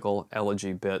the Icicle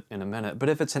Elegy bit in a minute, but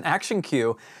if it's an action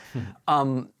cue,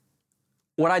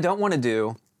 what I don't want to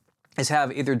do is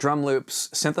have either drum loops,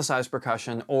 synthesized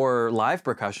percussion, or live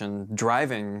percussion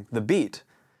driving the beat.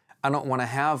 I don't want to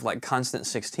have like constant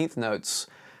 16th notes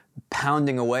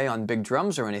pounding away on big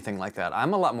drums or anything like that.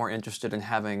 I'm a lot more interested in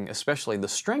having especially the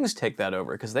strings take that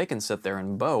over, because they can sit there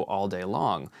and bow all day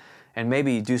long and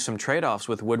maybe do some trade-offs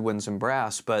with woodwinds and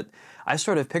brass, but I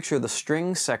sort of picture the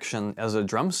string section as a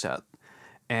drum set.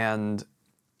 And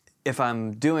if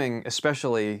I'm doing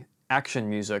especially action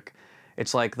music,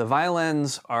 it's like the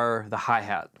violins are the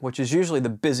hi-hat, which is usually the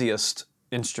busiest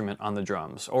instrument on the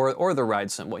drums, or the ride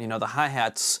cymbal. You know, the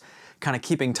hi-hat's kind of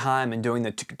keeping time and doing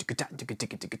the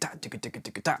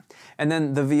and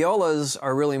then the violas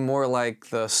are really more like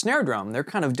the snare drum. They're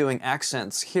kind of doing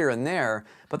accents here and there,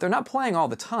 but they're not playing all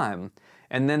the time.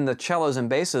 And then the cellos and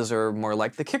basses are more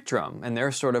like the kick drum, and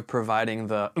they're sort of providing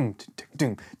the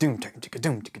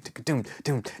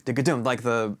like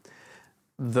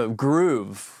the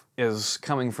groove is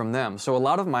coming from them. So a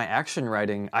lot of my action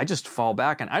writing, I just fall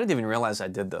back, and I didn't even realize I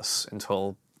did this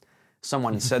until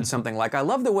someone said something like, I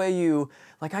love the way you,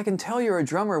 like, I can tell you're a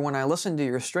drummer when I listen to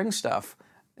your string stuff.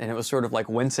 And it was sort of like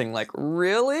wincing, like,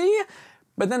 really?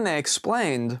 But then they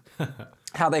explained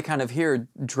how they kind of hear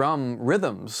drum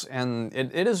rhythms, and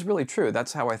it is really true.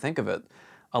 That's how I think of it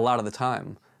a lot of the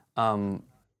time.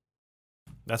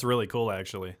 That's really cool,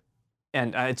 actually.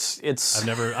 And it's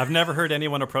I've never heard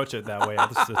anyone approach it that way.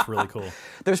 It's really cool.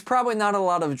 There's probably not a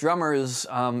lot of drummers,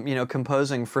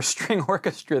 composing for string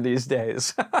orchestra these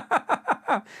days.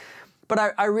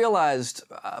 But I realized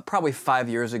probably 5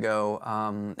 years ago,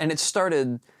 and it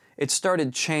started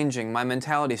changing. My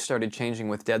mentality started changing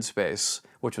with Dead Space,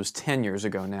 which was 10 years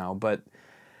ago now. But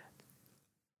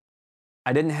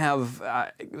I didn't have,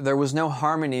 there was no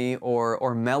harmony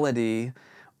or melody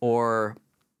or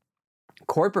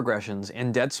chord progressions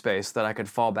in Dead Space that I could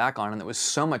fall back on, and there was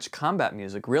so much combat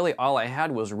music. Really, all I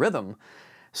had was rhythm.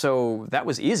 So that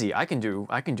was easy. I can do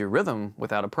rhythm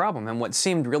without a problem. And what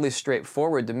seemed really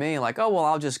straightforward to me, like, oh well,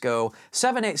 I'll just go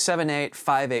 7/8/7/8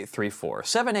 5/8/3/4,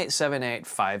 7/8/7/8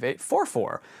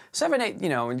 5/8/4/4,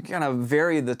 7/8, and kind of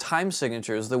vary the time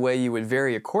signatures the way you would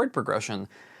vary a chord progression.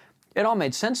 It all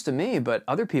made sense to me, but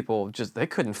other people they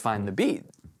couldn't find the beat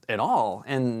at all,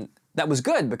 and that was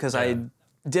good because I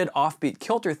did offbeat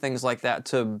kilter things like that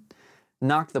to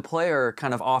knock the player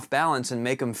kind of off balance and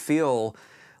make them feel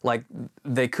like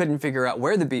they couldn't figure out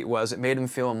where the beat was. It made them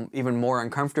feel even more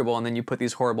uncomfortable, and then you put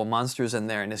these horrible monsters in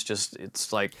there, and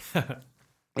it's like,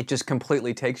 it just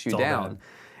completely takes you down.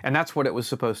 And that's what it was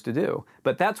supposed to do.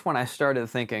 But that's when I started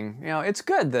thinking, it's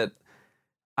good that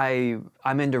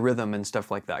I'm into rhythm and stuff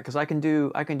like that, because I can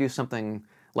do something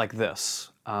like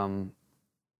this kind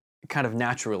of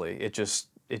naturally. It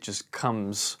just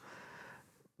comes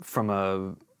from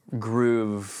a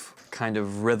groove kind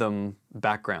of rhythm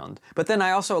background. But then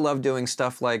I also love doing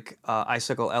stuff like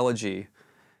Icicle Elegy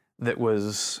that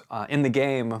was in the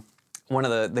game. One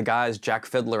of the guys, Jack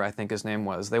Fiddler, I think his name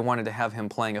was, they wanted to have him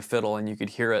playing a fiddle, and you could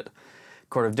hear it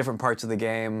kind of different parts of the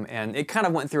game. And it kind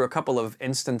of went through a couple of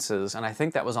instances, and I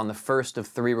think that was on the first of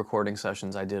 3 recording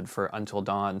sessions I did for Until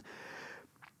Dawn.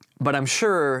 But I'm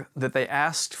sure that they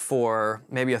asked for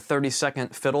maybe a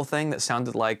 30-second fiddle thing that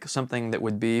sounded like something that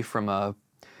would be from a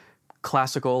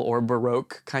classical or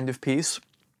Baroque kind of piece.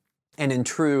 And in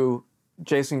true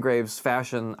Jason Graves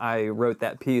fashion, I wrote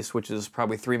that piece, which is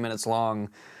probably 3 minutes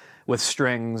long, with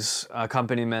strings,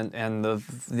 accompaniment, and the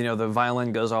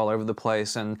violin goes all over the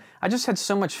place. And I just had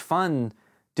so much fun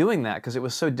doing that because it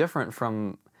was so different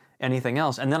from anything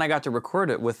else. And then I got to record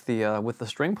it with the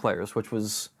string players, which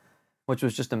was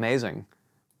just amazing.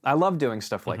 I love doing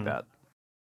stuff like that.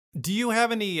 Do you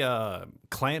have any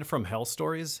client from hell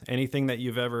stories? Anything that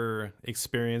you've ever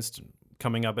experienced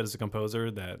coming up as a composer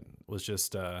that was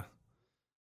just a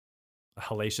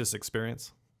hellacious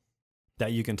experience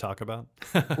that you can talk about?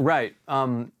 Right.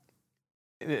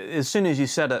 As soon as you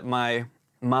said it, my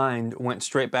mind went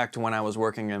straight back to when I was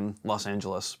working in Los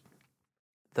Angeles.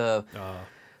 The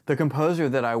composer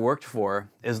that I worked for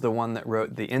is the one that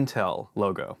wrote the Intel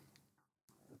logo.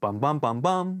 Bum, bum, bum,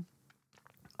 bum.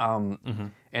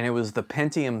 And it was the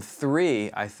Pentium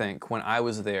 3, I think, when I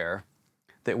was there,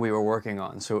 that we were working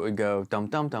on. So it would go dum,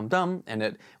 dum, dum, dum, and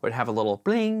it would have a little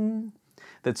bling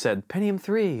that said Pentium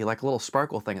 3, like a little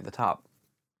sparkle thing at the top.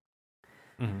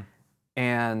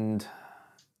 And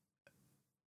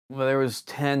Well, there was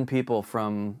 10 people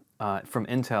from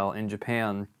Intel in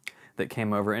Japan that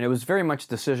came over, and it was very much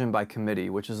decision by committee,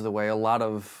 which is the way a lot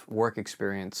of work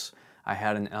experience I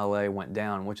had in LA went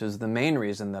down, which is the main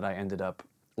reason that I ended up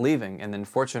leaving. And then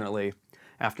fortunately,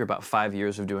 after about 5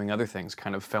 years of doing other things,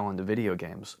 kind of fell into video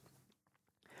games.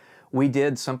 We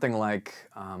did something like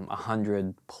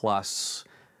 100 plus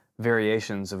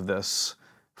variations of this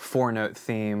 4-note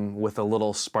theme with a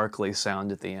little sparkly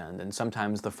sound at the end. And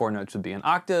sometimes the 4 notes would be in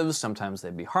octaves, sometimes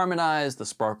they'd be harmonized, the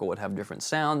sparkle would have different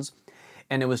sounds.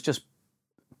 And it was just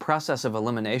process of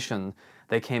elimination.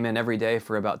 They came in every day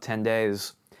for about 10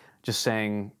 days just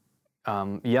saying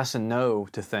yes and no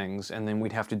to things, and then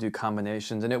we'd have to do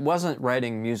combinations. And it wasn't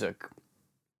writing music.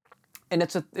 And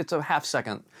it's a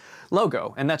half-second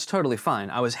logo, and that's totally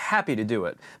fine. I was happy to do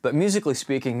it. But musically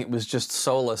speaking, it was just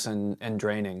soulless and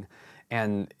draining.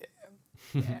 And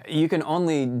you can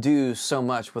only do so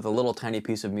much with a little tiny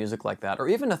piece of music like that, or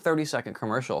even a 30-second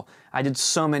commercial. I did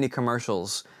so many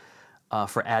commercials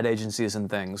for ad agencies and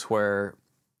things where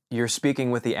you're speaking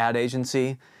with the ad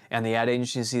agency, and the ad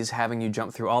agency is having you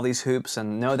jump through all these hoops,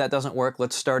 and no, that doesn't work,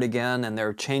 let's start again, and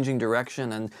they're changing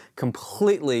direction and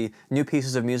completely new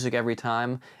pieces of music every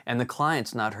time, and the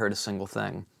client's not heard a single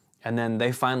thing. And then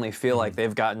they finally feel like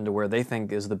they've gotten to where they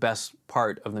think is the best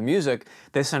part of the music.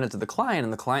 They send it to the client,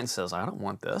 and the client says, I don't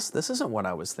want this. This isn't what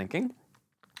I was thinking.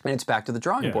 And it's back to the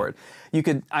drawing board.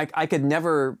 I could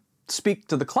never speak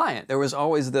to the client. There was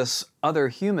always this other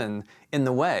human in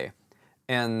the way.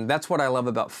 And that's what I love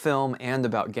about film and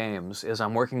about games, is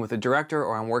I'm working with a director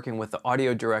or I'm working with the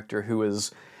audio director who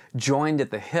is joined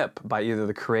at the hip by either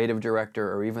the creative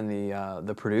director or even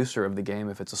the producer of the game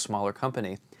if it's a smaller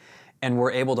company. And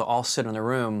we're able to all sit in a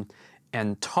room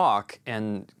and talk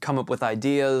and come up with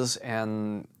ideas,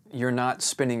 and you're not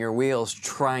spinning your wheels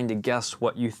trying to guess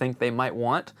what you think they might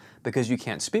want because you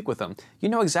can't speak with them. You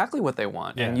know exactly what they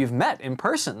want, and you've met in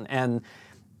person, and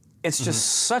it's just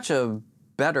such a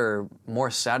better, more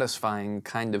satisfying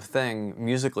kind of thing,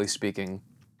 musically speaking,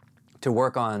 to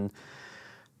work on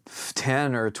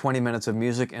 10 or 20 minutes of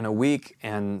music in a week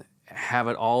and have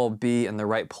it all be in the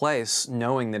right place,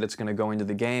 knowing that it's going to go into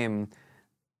the game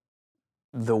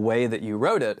the way that you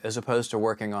wrote it, as opposed to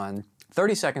working on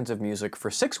 30 seconds of music for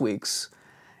 6 weeks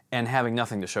and having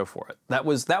nothing to show for it. That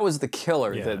was the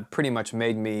killer that pretty much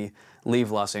made me leave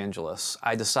Los Angeles.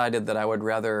 I decided that I would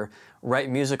rather write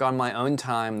music on my own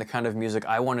time, the kind of music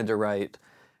I wanted to write,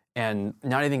 and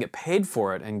not even get paid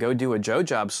for it and go do a Joe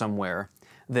job somewhere,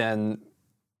 than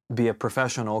be a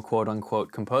professional,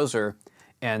 quote-unquote, composer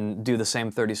and do the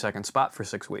same 30-second spot for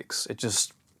 6 weeks. It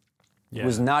just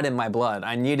was not in my blood.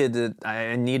 I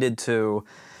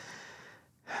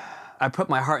put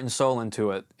my heart and soul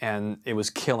into it, and it was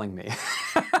killing me.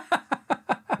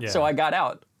 So I got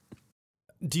out.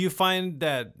 Do you find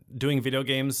that doing video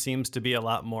games seems to be a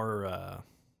lot more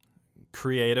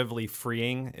creatively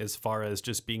freeing, as far as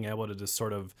just being able to just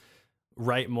sort of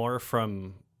write more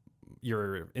from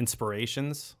your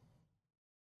inspirations?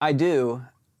 I do,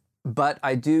 but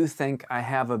I do think I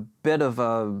have a bit of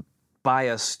a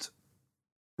biased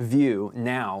view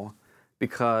now,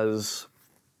 because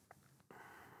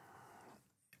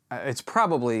it's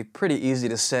probably pretty easy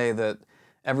to say that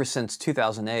ever since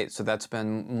 2008, so that's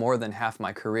been more than half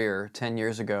my career, 10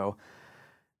 years ago,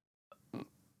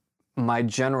 my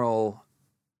general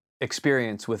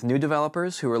experience with new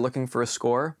developers who are looking for a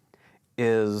score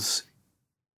is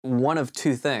one of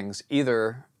two things.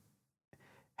 Either,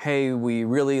 hey, we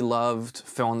really loved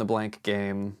fill-in-the-blank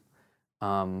game,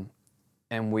 and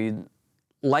we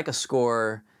like a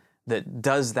score that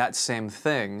does that same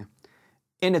thing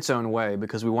in its own way,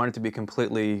 because we want it to be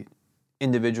completely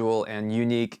individual and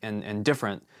unique and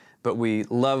different, but we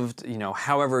loved,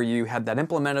 however you had that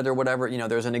implemented or whatever,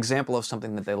 there's an example of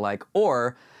something that they like.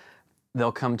 Or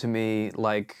they'll come to me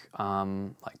like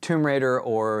Tomb Raider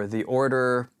or The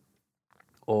Order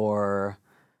or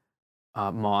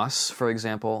Moss, for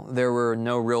example. There were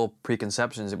no real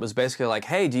preconceptions. It was basically like,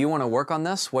 hey, do you want to work on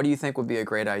this? What do you think would be a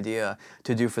great idea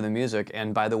to do for the music?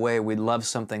 And by the way, we'd love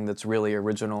something that's really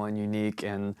original and unique.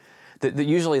 And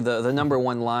usually the number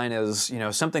one line is,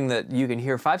 something that you can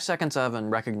hear 5 seconds of and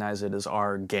recognize it as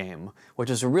our game, which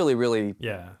is a really, really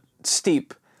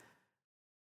steep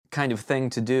kind of thing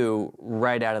to do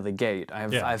right out of the gate.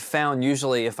 I've found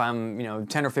usually if I'm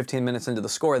 10 or 15 minutes into the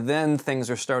score, then things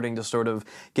are starting to sort of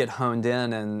get honed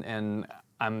in, and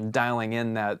I'm dialing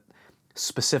in that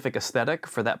specific aesthetic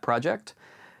for that project.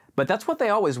 But that's what they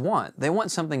always want. They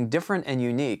want something different and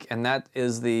unique, and that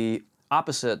is the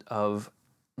opposite of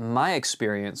my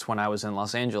experience when I was in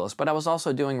Los Angeles. But I was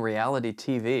also doing reality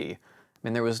TV I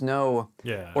mean, there was no,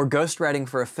 Yeah. or ghostwriting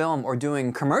for a film, or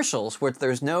doing commercials, where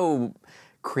there's no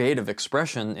creative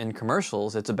expression in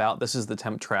commercials. It's about, this is the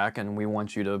temp track, and we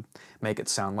want you to make it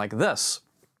sound like this.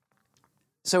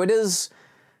 So it is,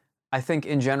 I think,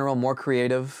 in general, more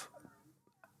creative.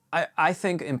 I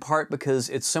think in part because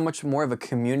it's so much more of a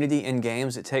community in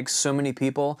games. It takes so many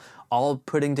people all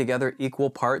putting together equal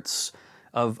parts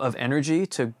of energy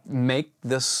to make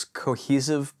this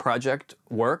cohesive project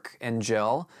work and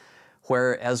gel.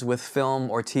 Whereas with film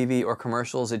or TV or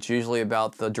commercials, it's usually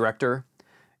about the director,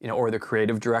 or the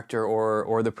creative director,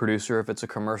 or the producer if it's a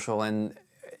commercial, and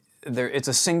it's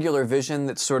a singular vision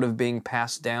that's sort of being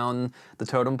passed down the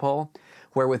totem pole.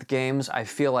 Where with games, I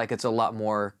feel like it's a lot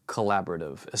more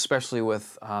collaborative, especially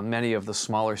with many of the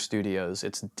smaller studios.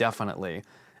 It's definitely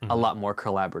a lot more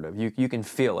collaborative. You can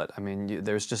feel it. I mean,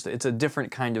 it's a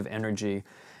different kind of energy.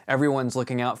 Everyone's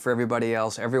looking out for everybody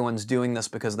else. Everyone's doing this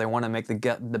because they want to make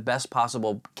the best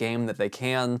possible game that they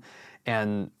can,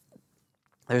 and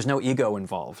there's no ego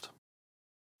involved.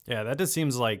 Yeah, that just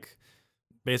seems like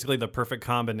basically the perfect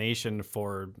combination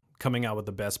for coming out with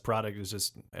the best product. Is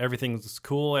just everything's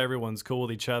cool, everyone's cool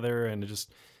with each other, and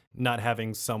just not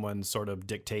having someone sort of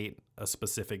dictate a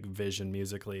specific vision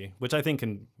musically, which I think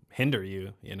can hinder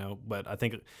you, but I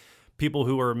think people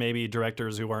who are maybe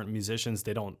directors who aren't musicians,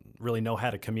 they don't really know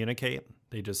how to communicate.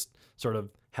 They just sort of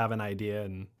have an idea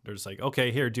and they're just like,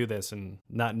 okay, here, do this, and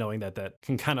not knowing that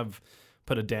can kind of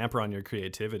put a damper on your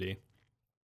creativity.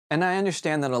 And I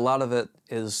understand that a lot of it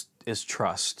is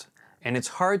trust. And it's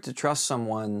hard to trust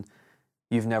someone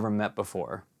you've never met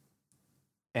before,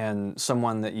 and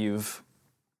someone that you've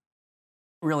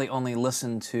really only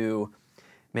listened to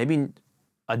maybe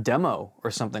a demo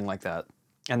or something like that.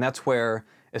 And that's where,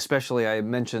 especially I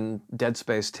mentioned Dead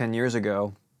Space 10 years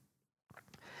ago,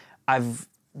 I've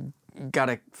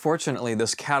got, fortunately,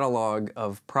 this catalog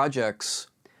of projects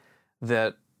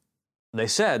that they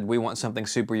said, we want something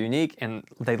super unique, and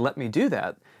they let me do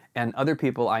that. And other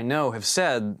people I know have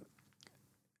said,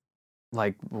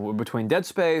 like between Dead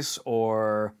Space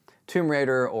or Tomb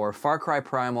Raider or Far Cry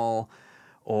Primal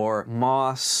or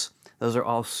Moss, those are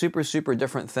all super, super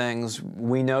different things.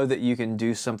 We know that you can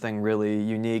do something really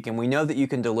unique, and we know that you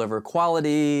can deliver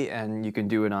quality, and you can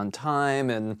do it on time,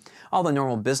 and all the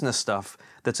normal business stuff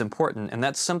that's important. And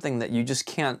that's something that you just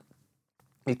can't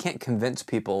convince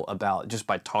people about just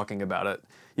by talking about it.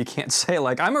 You can't say,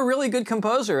 like, I'm a really good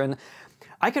composer, and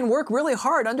I can work really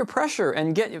hard under pressure,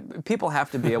 and people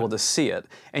have to be able to see it.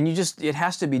 And it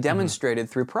has to be demonstrated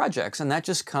through projects, and that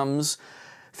just comes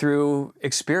through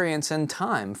experience and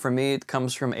time. For me, it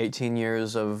comes from 18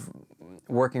 years of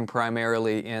working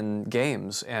primarily in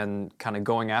games and kind of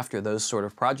going after those sort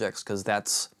of projects, because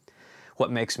that's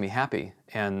what makes me happy.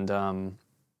 And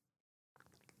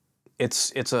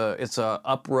it's a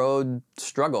up-road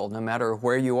struggle, no matter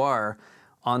where you are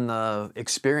on the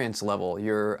experience level.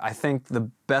 I think the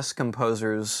best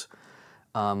composers,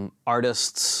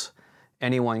 artists,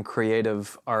 anyone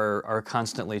creative are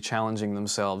constantly challenging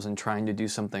themselves and trying to do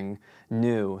something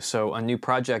new. So a new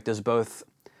project is both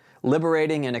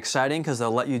liberating and exciting because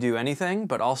they'll let you do anything,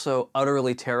 but also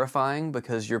utterly terrifying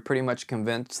because you're pretty much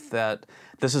convinced that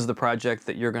this is the project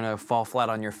that you're going to fall flat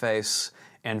on your face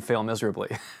and fail miserably.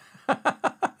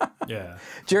 Yeah.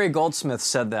 Jerry Goldsmith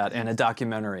said that in a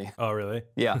documentary. Oh, really?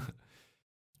 Yeah.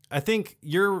 I think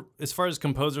as far as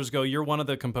composers go, you're one of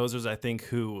the composers I think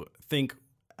who think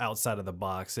outside of the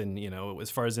box, and as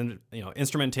far as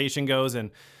instrumentation goes,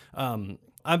 and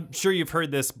I'm sure you've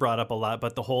heard this brought up a lot,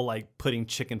 but the whole like putting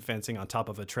chicken fencing on top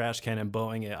of a trash can and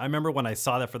bowing it. I remember when I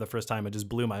saw that for the first time, it just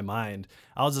blew my mind.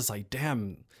 I was just like,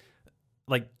 damn.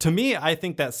 Like, to me, I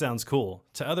think that sounds cool.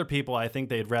 To other people, I think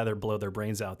they'd rather blow their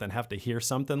brains out than have to hear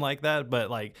something like that. But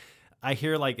like, I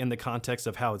hear like in the context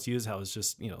of how it's used, how it's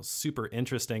just, super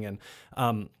interesting.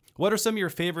 And what are some of your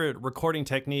favorite recording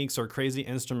techniques or crazy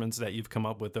instruments that you've come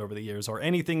up with over the years, or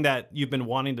anything that you've been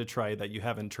wanting to try that you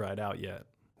haven't tried out yet?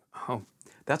 Oh,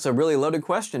 that's a really loaded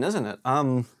question, isn't it?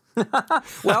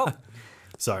 Well,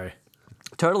 sorry.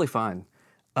 Totally fine.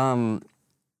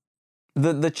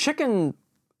 The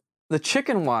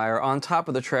chicken wire on top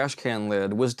of the trash can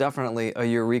lid was definitely a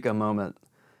eureka moment,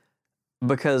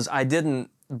 because I didn't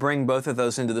bring both of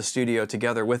those into the studio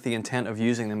together with the intent of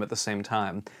using them at the same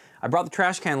time. I brought the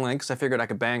trash can lid because I figured I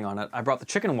could bang on it. I brought the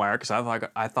chicken wire because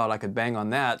I thought I could bang on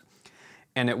that.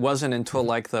 And it wasn't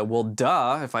until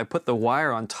if I put the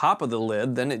wire on top of the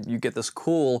lid, then you get this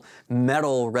cool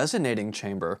metal resonating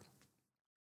chamber.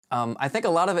 I think a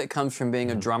lot of it comes from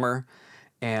being a drummer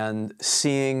and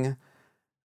seeing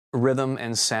rhythm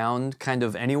and sound kind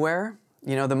of anywhere.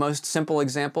 You know, the most simple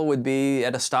example would be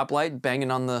at a stoplight,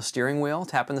 banging on the steering wheel,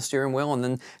 tapping the steering wheel, and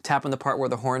then tapping the part where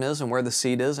the horn is and where the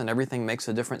seat is, and everything makes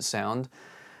a different sound.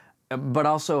 But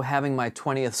also having my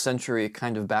 20th century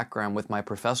kind of background with my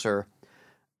professor,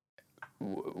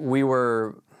 we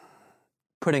were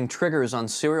putting triggers on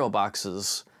cereal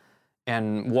boxes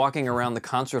and walking around the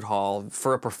concert hall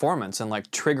for a performance and like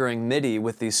triggering MIDI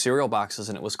with these cereal boxes,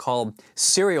 and it was called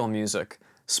cereal music,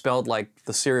 spelled like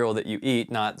the cereal that you eat,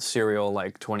 not cereal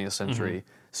like 20th century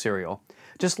cereal.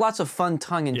 Just lots of fun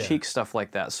tongue-in-cheek stuff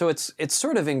like that. So it's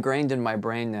sort of ingrained in my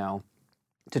brain now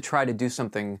to try to do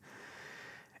something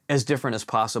as different as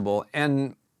possible.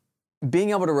 And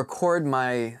being able to record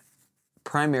my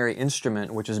primary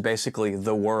instrument, which is basically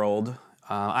the world,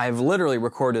 I've literally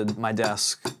recorded my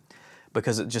desk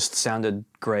because it just sounded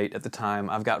great at the time.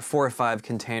 I've got 4 or 5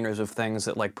 containers of things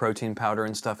that like protein powder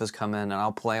and stuff has come in, and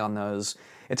I'll play on those.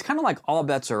 It's kind of like all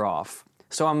bets are off.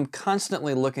 So I'm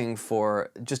constantly looking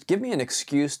for, just give me an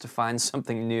excuse to find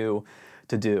something new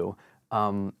to do.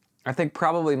 I think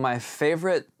probably my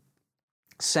favorite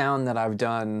sound that I've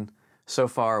done so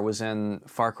far was in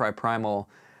Far Cry Primal,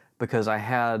 because I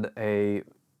had a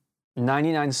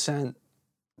 99-cent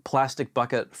plastic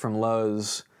bucket from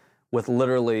Lowe's with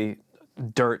literally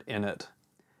dirt in it,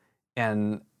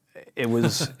 and it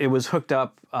was hooked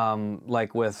up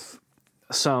like with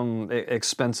some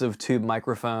expensive tube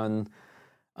microphone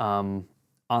on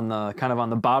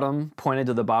the bottom, pointed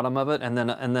to the bottom of it, and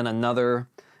then another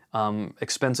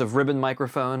expensive ribbon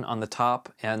microphone on the top.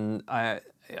 And I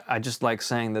just like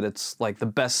saying that it's like the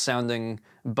best sounding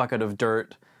bucket of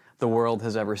dirt the world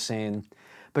has ever seen,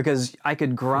 because I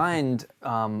could grind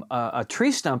a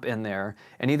tree stump in there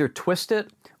and either twist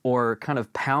it or kind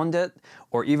of pound it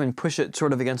or even push it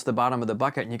sort of against the bottom of the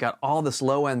bucket, and you got all this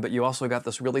low end, but you also got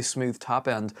this really smooth top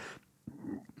end.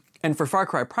 And for Far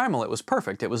Cry Primal, it was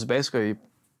perfect. It was basically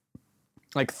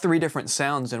like 3 different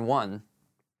sounds in one.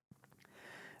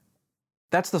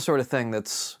 That's the sort of thing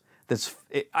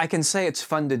I can say it's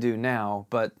fun to do now,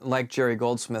 but like Jerry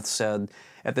Goldsmith said,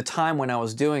 at the time when I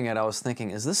was doing it, I was thinking,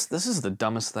 this is the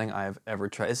dumbest thing I've ever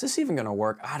tried. Is this even going to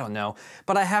work? I don't know.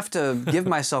 But I have to give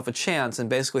myself a chance and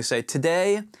basically say,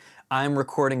 today I'm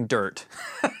recording dirt.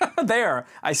 There,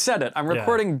 I said it. I'm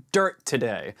recording dirt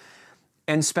today.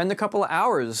 And spend a couple of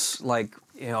hours, like,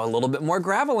 a little bit more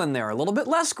gravel in there, a little bit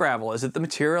less gravel. Is it the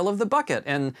material of the bucket?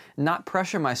 And not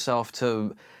pressure myself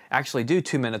to actually do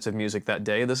 2 minutes of music that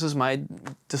day. This is my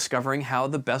discovering how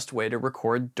the best way to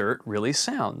record dirt really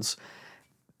sounds.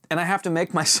 And I have to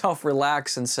make myself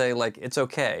relax and say, like, it's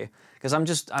okay. Because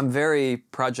I'm very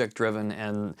project driven,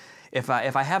 and if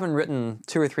I haven't written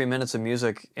 2 or 3 minutes of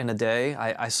music in a day,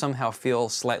 I somehow feel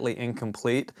slightly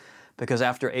incomplete, because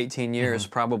after 18 years,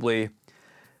 probably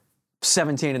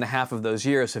 17 and a half of those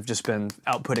years have just been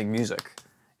outputting music.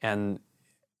 And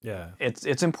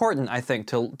it's important, I think,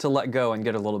 to let go and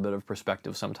get a little bit of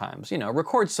perspective sometimes.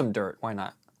 Record some dirt, why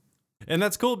not? And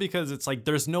that's cool, because it's like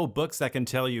there's no books that can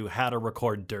tell you how to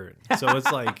record dirt. So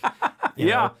it's like, you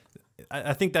know,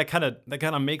 I think that kind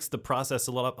of makes the process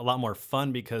a lot more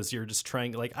fun, because you're just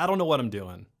trying, like, I don't know what I'm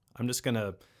doing. I'm just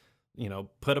gonna,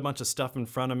 put a bunch of stuff in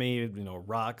front of me,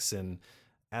 rocks and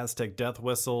Aztec death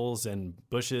whistles and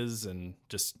bushes, and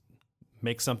just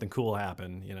make something cool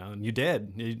happen, And you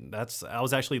did. I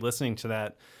was actually listening to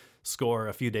that score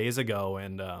a few days ago,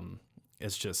 and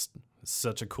it's just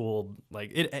such a cool,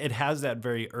 like, it has that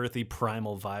very earthy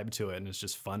primal vibe to it, and it's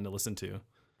just fun to listen to.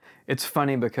 It's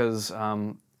funny because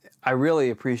I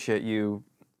really appreciate you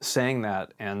saying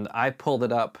that, and I pulled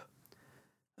it up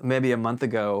maybe a month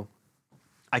ago.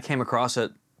 I came across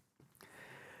it,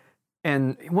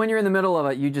 and when you're in the middle of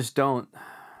it, you just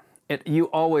you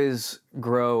always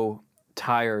grow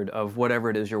tired of whatever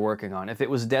it is you're working on. If it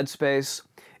was Dead Space,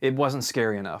 it wasn't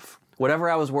scary enough. Whatever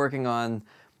I was working on,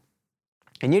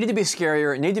 it needed to be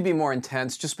scarier, it needed to be more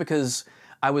intense, just because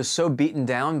I was so beaten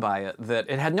down by it that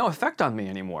it had no effect on me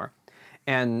anymore.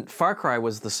 And Far Cry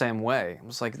was the same way. It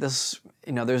was like this,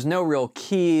 there's no real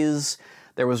keys.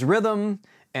 There was rhythm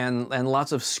and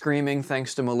lots of screaming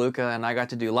thanks to Maluka, and I got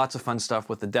to do lots of fun stuff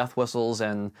with the death whistles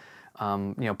and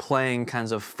playing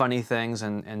kinds of funny things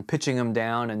and pitching them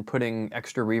down and putting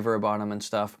extra reverb on them and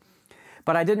stuff.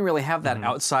 But I didn't really have that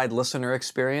outside listener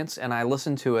experience, and I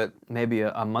listened to it maybe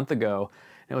a month ago.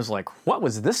 It was like, what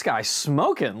was this guy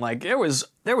smoking? Like, there was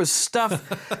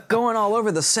stuff going all over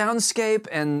the soundscape,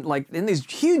 and like, and these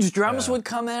huge drums would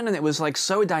come in, and it was like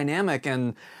so dynamic.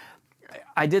 And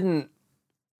I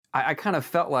kind of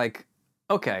felt like,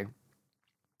 okay,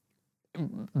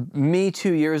 me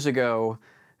 2 years ago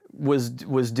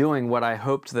was doing what I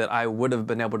hoped that I would have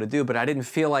been able to do, but I didn't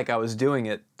feel like I was doing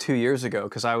it 2 years ago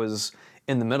because I was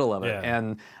in the middle of it. Yeah.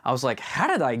 And I was like, how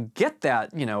did I get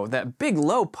that, that big,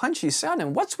 low, punchy sound?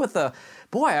 And what's with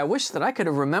boy, I wish that I could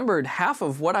have remembered half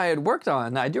of what I had worked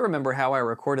on. I do remember how I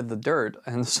recorded The Dirt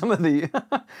and some of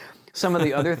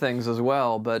the other things as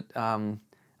well. But I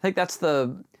think that's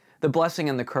the blessing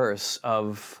and the curse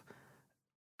of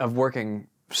working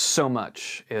so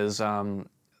much is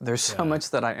there's so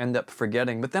much that I end up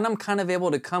forgetting, but then I'm kind of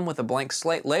able to come with a blank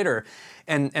slate later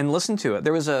and listen to it.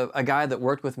 There was a guy that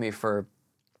worked with me for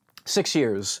 6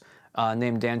 years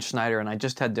named Dan Schneider, and I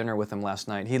just had dinner with him last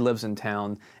night. He lives in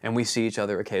town, and we see each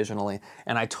other occasionally.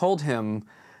 And I told him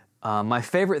my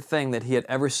favorite thing that he had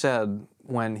ever said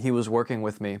when he was working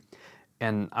with me,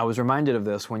 and I was reminded of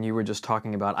this when you were just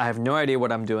talking about, I have no idea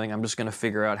what I'm doing, I'm just going to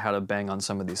figure out how to bang on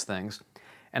some of these things.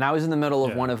 And I was in the middle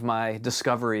of one of my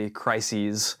discovery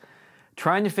crises,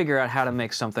 trying to figure out how to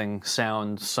make something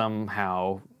sound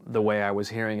somehow the way I was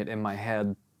hearing it in my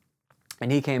head. And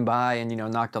he came by and,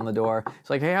 knocked on the door. He's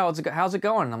like, hey, how's it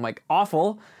going? And I'm like,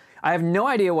 awful. I have no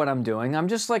idea what I'm doing. I'm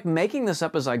just like making this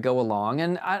up as I go along.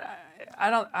 And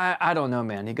I don't know,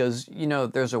 man. He goes,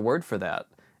 there's a word for that.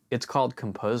 It's called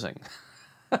composing.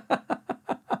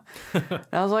 And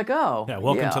I was like, oh. Yeah,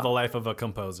 welcome to the life of a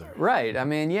composer. Right. I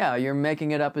mean, yeah, you're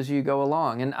making it up as you go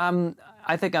along. And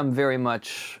I think I'm very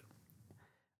much,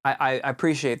 I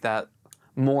appreciate that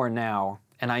more now.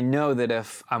 And I know that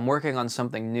if I'm working on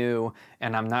something new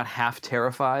and I'm not half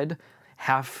terrified,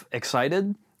 half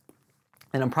excited,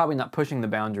 then I'm probably not pushing the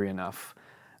boundary enough.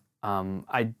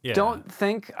 I don't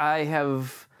think I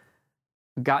have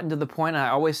gotten to the point, and I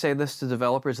always say this to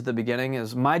developers at the beginning,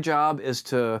 is my job is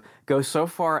to go so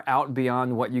far out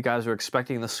beyond what you guys are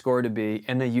expecting the score to be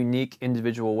in a unique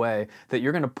individual way that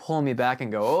you're going to pull me back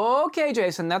and go, okay,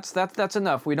 Jason, that's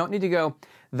enough. We don't need to go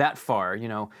that far,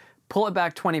 pull it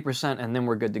back 20% and then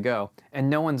we're good to go. And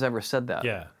no one's ever said that.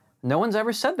 Yeah. No one's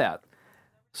ever said that.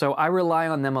 So I rely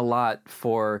on them a lot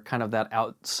for kind of that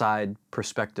outside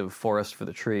perspective, forest for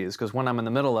the trees, because when I'm in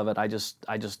the middle of it, I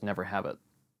just never have it.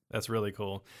 That's really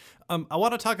cool. I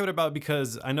want to talk a bit about,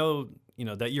 because I know,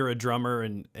 that you're a drummer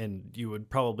and you would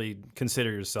probably consider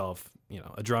yourself,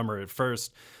 a drummer at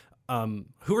first.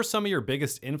 Who are some of your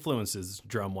biggest influences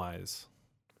drum-wise?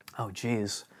 Oh,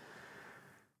 geez.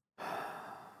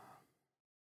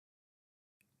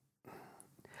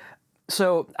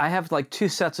 So I have like two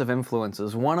sets of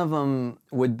influences. One of them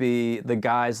would be the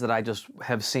guys that I just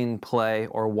have seen play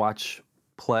or watch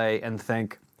play and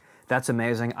think, that's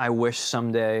amazing. I wish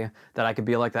someday that I could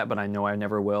be like that, but I know I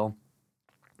never will.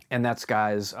 And that's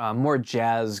guys, more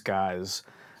jazz guys,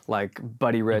 like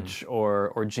Buddy Rich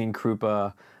or Gene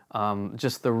Krupa,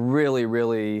 just the really,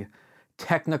 really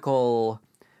technical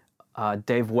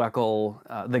Dave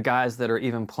Weckl, the guys that are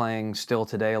even playing still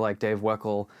today, like Dave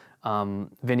Weckl,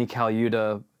 Vinnie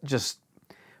Colaiuta, just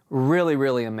really,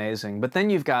 really amazing. But then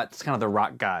you've got kind of the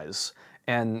rock guys,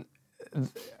 and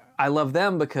I love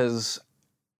them because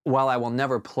while I will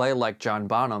never play like John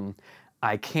Bonham,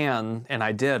 I can, and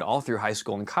I did all through high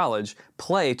school and college,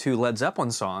 play 2 Led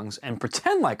Zeppelin songs and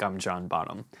pretend like I'm John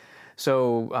Bonham.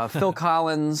 So Phil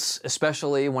Collins,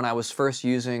 especially when I was first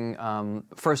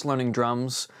learning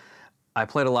drums, I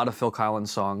played a lot of Phil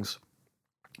Collins songs.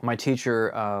 My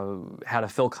teacher had a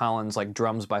Phil Collins, like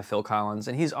drums by Phil Collins,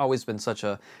 and he's always been such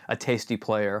a tasty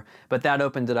player. But that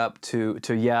opened it up to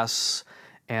Yes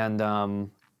and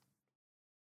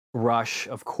Rush,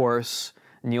 of course.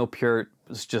 Neil Peart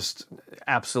was just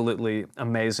absolutely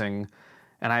amazing.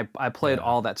 And I played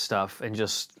all that stuff and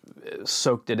just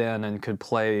soaked it in and could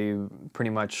play pretty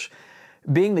much.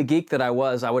 Being the geek that I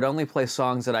was, I would only play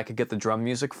songs that I could get the drum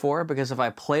music for, because if I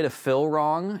played a fill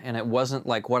wrong and it wasn't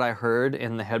like what I heard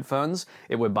in the headphones,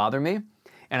 it would bother me.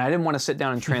 And I didn't want to sit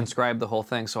down and transcribe the whole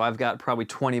thing, so I've got probably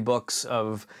 20 books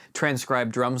of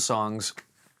transcribed drum songs.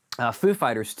 Foo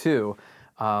Fighters, too.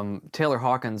 Taylor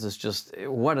Hawkins is just,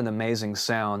 what an amazing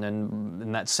sound. And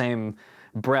in that same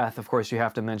breath, of course, you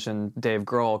have to mention Dave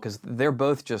Grohl, because they're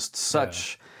both just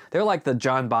such... Yeah. They're like the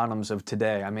John Bonhams of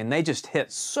today. I mean, they just hit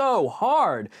so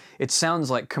hard. It sounds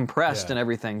like compressed and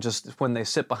everything just when they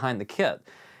sit behind the kit.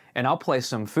 And I'll play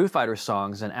some Foo Fighters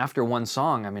songs, and after one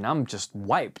song, I mean, I'm just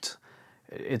wiped.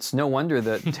 It's no wonder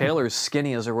that Taylor's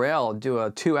skinny as a rail, do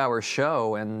a 2-hour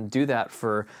show and do that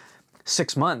for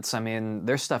 6 months. I mean,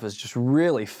 their stuff is just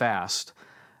really fast.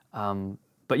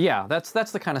 But yeah, that's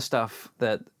the kind of stuff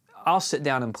that I'll sit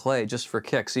down and play just for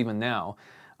kicks even now.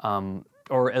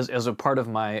 Or as a part of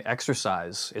my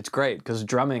exercise. It's great because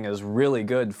drumming is really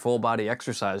good full body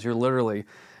exercise. You're literally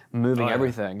moving Oh, yeah.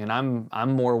 everything. And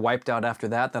I'm more wiped out after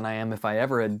that than I am if I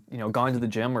ever had, gone to the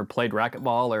gym or played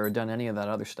racquetball or done any of that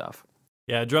other stuff.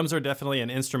 Yeah, drums are definitely an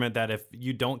instrument that if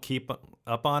you don't keep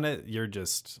up on it,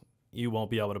 you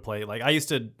won't be able to play. Like I used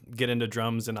to get into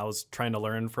drums and I was trying to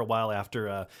learn for a while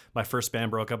after my first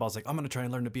band broke up. I was like, I'm going to try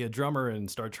and learn to be a drummer and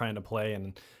start trying to play.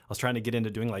 And I was trying to get into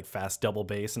doing like fast double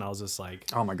bass. And I was just like,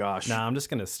 Oh my gosh. nah, I'm just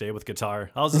going to stay with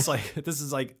guitar. I was just like, this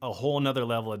is like a whole nother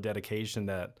level of dedication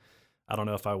that I don't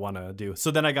know if I want to do.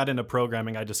 So then I got into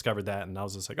programming. I discovered that and I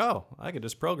was just like, oh, I could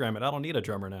just program it. I don't need a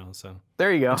drummer now. So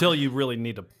There you go. until you really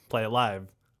need to play it live.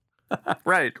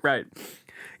 Right.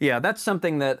 Yeah, that's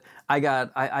something that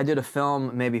I did a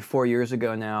film maybe 4 years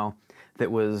ago now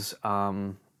that was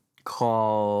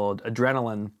called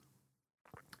Adrenaline,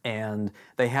 and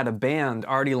they had a band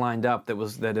already lined up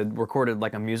that had recorded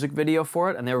like a music video for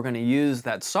it, and they were going to use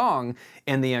that song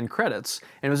in the end credits.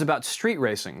 And it was about street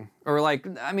racing, or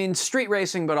street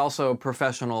racing, but also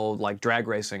professional like drag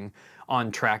racing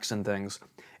on tracks and things.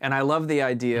 And I love the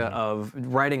idea of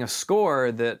writing a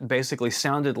score that basically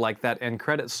sounded like that end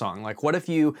credits song. Like, what if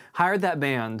you hired that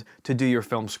band to do your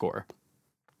film score?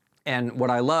 And what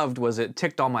I loved was it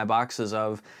ticked all my boxes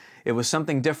of, it was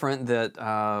something different that,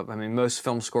 most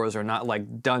film scores are not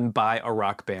like done by a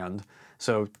rock band.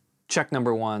 So check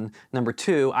number one. Number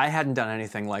two, I hadn't done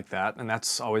anything like that, and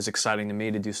that's always exciting to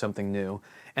me to do something new.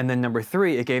 And then number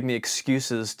three, it gave me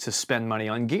excuses to spend money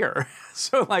on gear.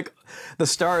 So like the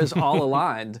stars all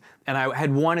aligned, and I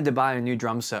had wanted to buy a new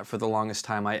drum set for the longest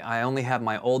time. I only had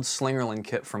my old Slingerland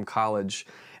kit from college,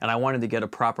 and I wanted to get a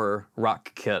proper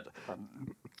rock kit.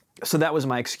 So that was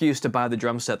my excuse to buy the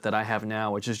drum set that I have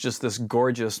now, which is just this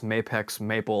gorgeous Mapex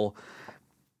maple,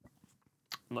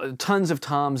 tons of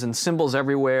toms and cymbals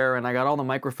everywhere, and I got all the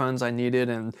microphones I needed,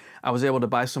 and I was able to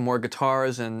buy some more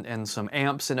guitars and some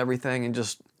amps and everything, and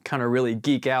just kind of really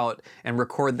geek out and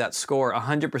record that score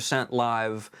 100%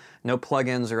 live, no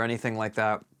plugins or anything like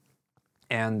that.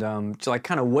 And like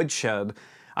kind of woodshed.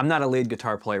 I'm not a lead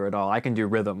guitar player at all. I can do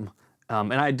rhythm.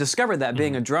 And I discovered that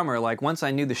being a drummer, like once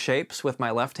I knew the shapes with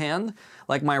my left hand,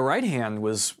 like my right hand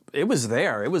was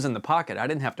there. It was in the pocket. I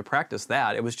didn't have to practice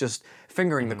that. It was just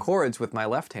fingering the chords with my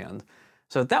left hand.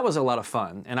 So that was a lot of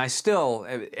fun. And I still,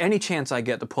 any chance I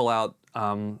get to pull out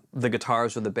the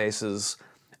guitars or the basses,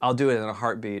 I'll do it in a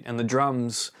heartbeat. And the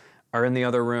drums are in the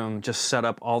other room, just set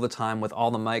up all the time with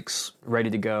all the mics ready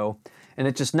to go. And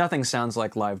it just, nothing sounds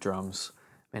like live drums.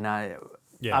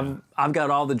 I've got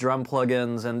all the drum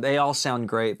plugins, and they all sound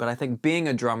great, but I think being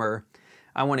a drummer,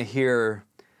 I want to hear,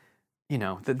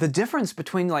 the difference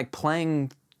between like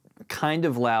playing kind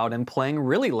of loud and playing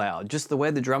really loud, just the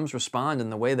way the drums respond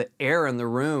and the way the air in the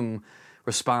room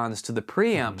responds to the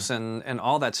preamps and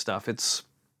all that stuff. It's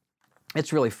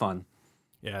really fun.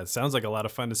 Yeah, it sounds like a lot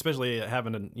of fun, especially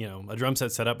having a drum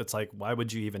set up. It's like, why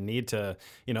would you even need to,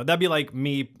 that'd be like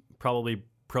me probably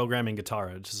programming guitar.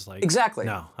 It's just like, exactly.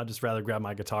 No, I'd just rather grab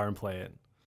my guitar and play it.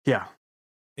 Yeah.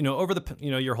 Over the,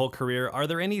 your whole career, are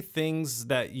there any things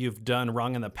that you've done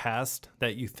wrong in the past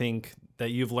that you think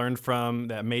that you've learned from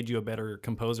that made you a better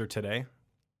composer today?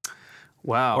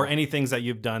 Wow. Or any things that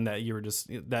you've done that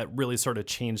that really sort of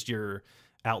changed your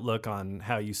outlook on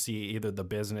how you see either the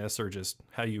business or just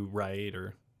how you write?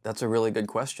 Or That's a really good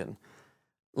question.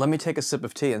 Let me take a sip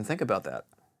of tea and think about that.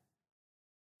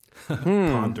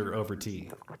 Ponder over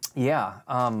tea. Yeah,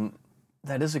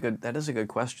 that is a good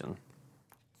question.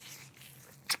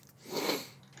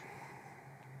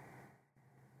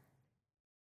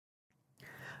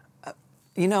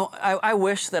 I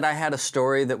wish that I had a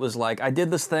story that was like, I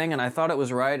did this thing and I thought it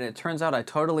was right, and it turns out I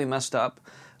totally messed up.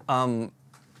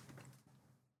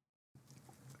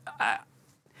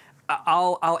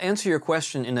 I'll answer your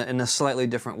question in a slightly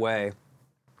different way,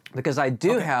 because I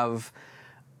do have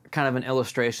kind of an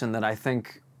illustration that I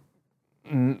think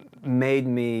made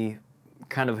me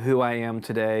kind of who I am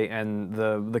today, and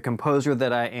the composer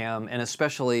that I am, and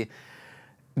especially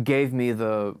gave me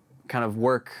the kind of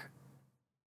work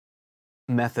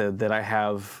method that I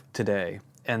have today.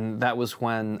 And that was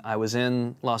when I was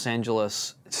in Los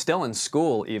Angeles, still in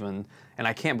school even, and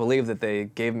I can't believe that they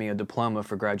gave me a diploma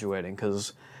for graduating,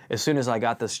 because as soon as I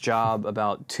got this job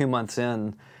about 2 months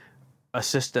in,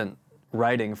 assistant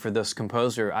writing for this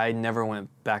composer, I never went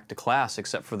back to class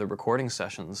except for the recording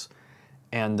sessions.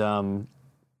 And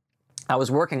I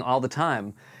was working all the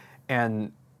time,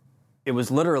 and it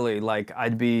was literally like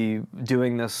I'd be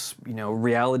doing this,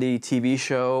 reality TV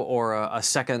show or a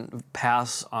second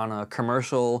pass on a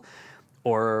commercial,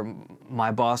 or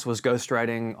my boss was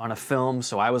ghostwriting on a film,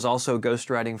 so I was also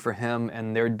ghostwriting for him,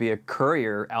 and there'd be a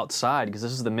courier outside, because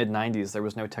this is the mid-90s, there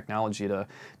was no technology to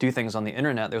do things on the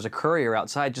internet. There's a courier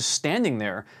outside just standing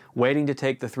there waiting to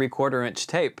take the 3/4-inch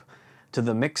tape to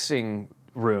the mixing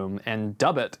room and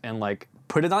dub it and like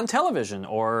put it on television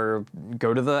or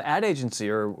go to the ad agency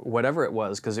or whatever it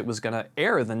was, because it was going to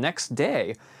air the next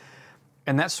day.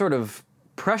 And that sort of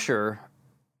pressure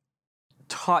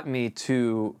taught me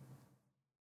to,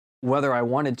 whether I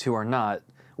wanted to or not,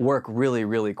 work really,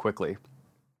 really quickly.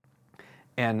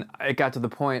 And it got to the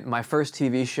point, my first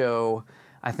TV show,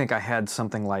 I think I had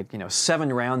something like,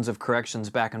 7 rounds of corrections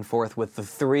back and forth with the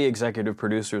 3 executive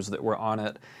producers that were on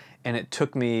it. And it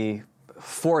took me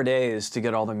 4 days to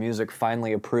get all the music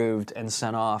finally approved and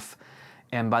sent off.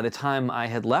 And by the time I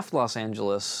had left Los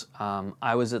Angeles,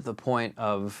 I was at the point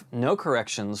of no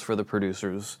corrections for the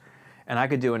producers, and I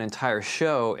could do an entire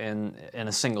show in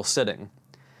a single sitting,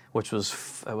 which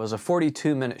was it was a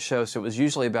 42-minute show, so it was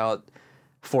usually about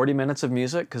 40 minutes of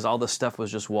music, because all the stuff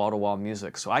was just wall-to-wall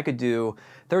music. So I could do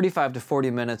 35 to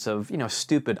 40 minutes of,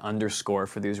 stupid underscore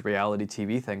for these reality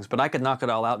TV things, but I could knock it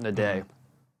all out in a day.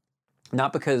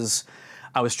 Not because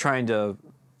I was trying to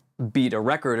beat a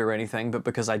record or anything, but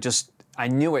because I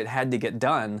knew it had to get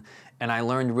done, and I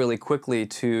learned really quickly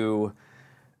to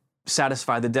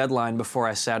satisfy the deadline before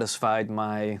I satisfied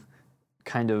my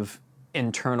kind of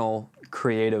internal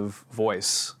creative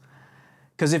voice.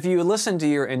 Because if you listen to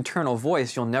your internal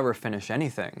voice, you'll never finish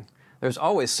anything. There's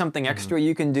always something extra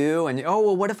you can do, and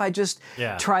what if I just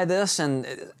try this? And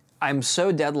I'm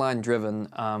so deadline driven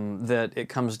that it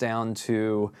comes down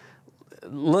to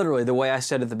literally the way I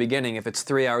said at the beginning, if it's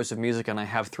 3 hours of music and I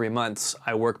have 3 months,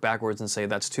 I work backwards and say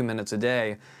that's 2 minutes a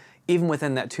day. Even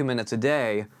within that 2 minutes a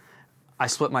day, I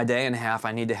split my day in half.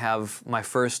 I need to have my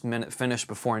first minute finished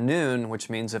before noon,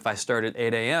 which means if I start at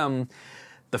 8 a.m.,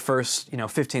 the first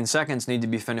 15 seconds need to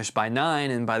be finished by 9,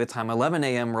 and by the time 11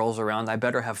 a.m. rolls around, I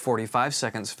better have 45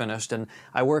 seconds finished. And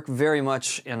I work very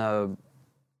much in a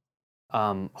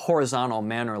horizontal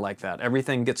manner like that.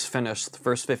 Everything gets finished the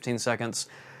first 15 seconds,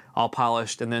 all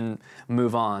polished, and then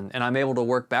move on. And I'm able to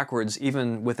work backwards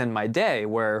even within my day,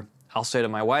 where I'll say to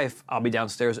my wife, I'll be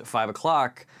downstairs at 5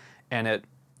 o'clock, and at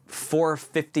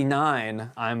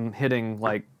 4:59, I'm hitting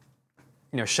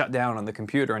shut down on the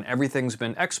computer, and everything's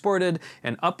been exported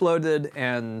and uploaded.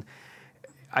 And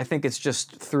I think it's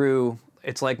just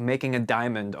it's like making a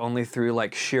diamond. Only through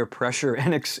sheer pressure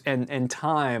and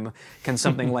time can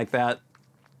something like that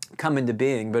come into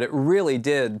being. But it really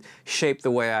did shape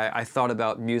the way I thought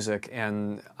about music,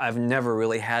 and I've never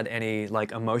really had any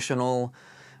emotional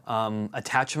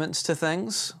attachments to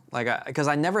things, because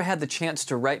I never had the chance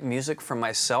to write music for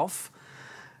myself.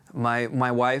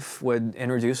 My wife would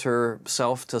introduce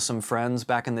herself to some friends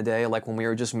back in the day, when we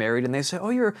were just married, and they say, "Oh,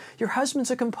 your husband's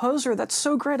a composer. That's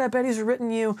so great. I bet he's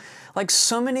written you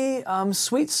so many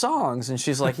sweet songs." And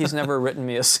she's like, "He's never written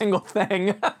me a single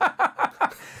thing."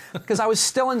 Because I was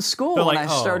still in school when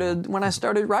I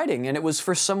started writing, and it was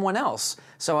for someone else.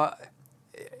 So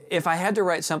if I had to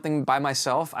write something by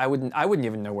myself, I wouldn't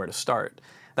even know where to start.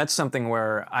 That's something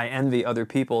where I envy other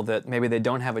people that maybe they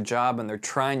don't have a job and they're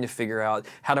trying to figure out,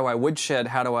 how do I woodshed,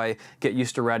 how do I get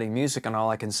used to writing music, and all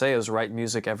I can say is write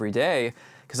music every day,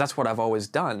 because that's what I've always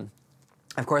done.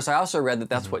 Of course, I also read that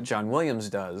that's what John Williams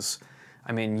does.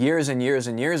 I mean, years and years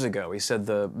and years ago, he said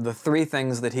the 3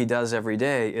 things that he does every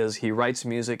day is he writes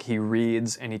music, he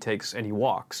reads, and he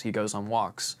walks. He goes on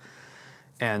walks.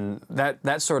 And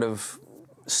that sort of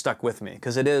stuck with me,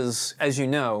 because it is, as you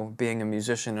know, being a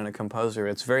musician and a composer,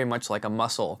 it's very much like a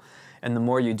muscle, and the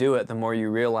more you do it, the more you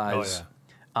realize,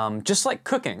 just like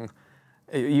cooking,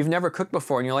 you've never cooked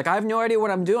before, and you're like, I have no idea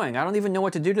what I'm doing, I don't even know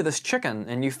what to do to this chicken,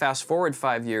 and you fast forward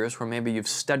 5 years where maybe you've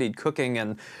studied cooking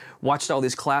and watched all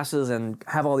these classes and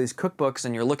have all these cookbooks,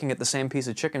 and you're looking at the same piece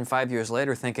of chicken 5 years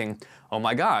later thinking, oh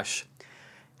my gosh,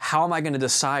 how am I going to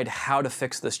decide how to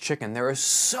fix this chicken? There are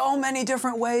so many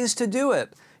different ways to do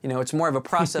it. It's more of a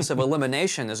process of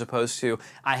elimination as opposed to,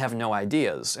 I have no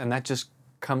ideas. And that just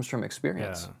comes from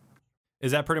experience. Yeah.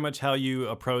 Is that pretty much how you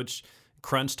approach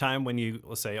crunch time when you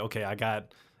say, okay, I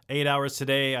got 8 hours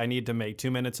today, I need to make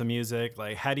 2 minutes of music?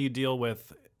 How do you deal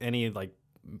with any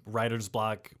writer's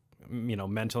block,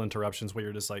 mental interruptions where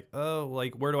you're just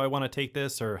where do I want to take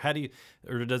this? Or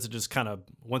or does it just kind of,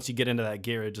 once you get into that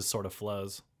gear, it just sort of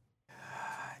flows?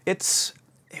 It's...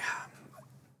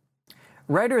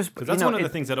 Writers, because that's one of the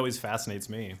things that always fascinates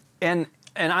me. And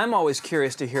I'm always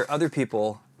curious to hear other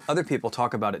people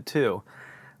talk about it too.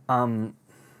 I've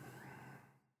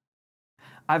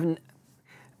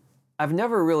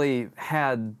never really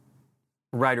had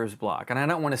writer's block. And I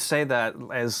don't want to say that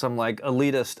as some like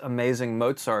elitist, amazing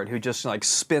Mozart who just like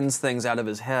spins things out of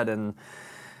his head and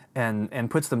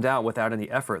puts them down without any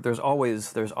effort. There's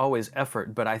always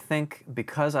effort, but I think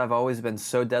because I've always been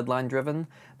so deadline driven,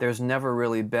 there's never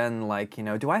really been like,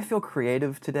 do I feel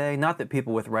creative today? Not that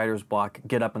people with writer's block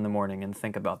get up in the morning and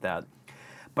think about that.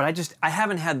 But I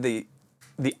haven't had the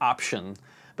option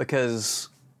because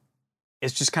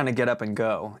it's just kind of get up and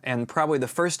go. And probably the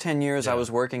first 10 years I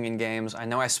was working in games, I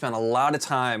know I spent a lot of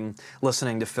time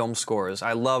listening to film scores.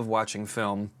 I love watching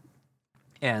film.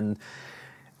 And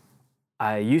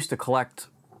I used to collect,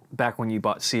 back when you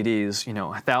bought CDs,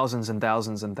 thousands and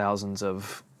thousands and thousands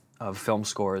of film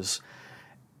scores.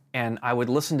 And I would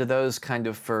listen to those kind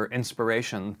of for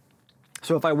inspiration.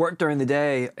 So if I worked during the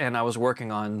day and I was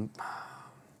working on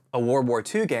a World War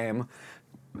II game,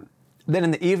 then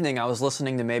in the evening I was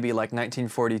listening to maybe like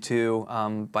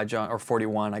 1942 by John, or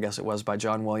 41 I guess it was, by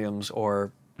John Williams,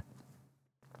 or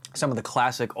some of the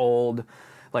classic old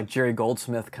like Jerry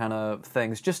Goldsmith kind of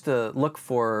things, just to look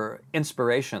for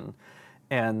inspiration.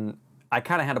 And I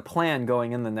kind of had a plan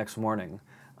going in the next morning.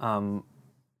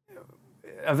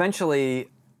 Eventually,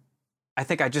 I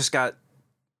think I just got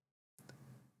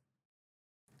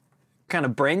kind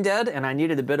of brain dead and I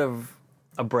needed a bit of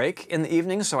a break in the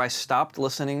evening, so I stopped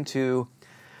listening to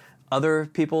other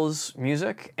people's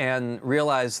music and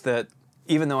realized that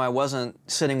even though I wasn't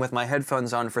sitting with my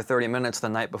headphones on for 30 minutes the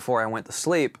night before I went to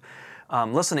sleep,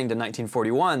 listening to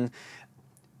 1941,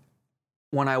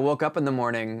 when I woke up in the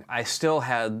morning, I still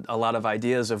had a lot of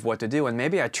ideas of what to do, and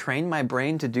maybe I trained my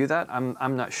brain to do that.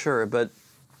 I'm not sure, but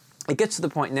it gets to the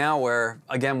point now where,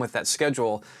 again, with that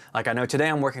schedule, like I know today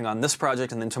I'm working on this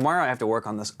project, and then tomorrow I have to work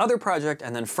on this other project,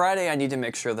 and then Friday I need to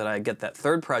make sure that I get that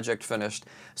third project finished.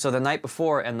 So the night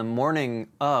before and the morning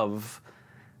of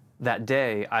that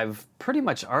day, I've pretty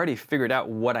much already figured out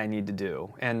what I need to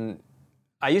do. And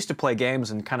I used to play games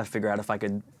and kind of figure out if I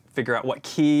could figure out what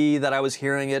key that I was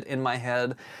hearing it in my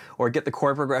head, or get the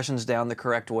chord progressions down the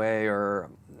correct way,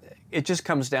 or it just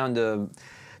comes down to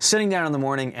sitting down in the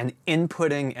morning and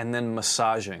inputting and then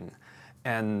massaging.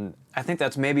 And I think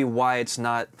that's maybe why it's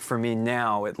not, for me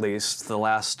now at least, the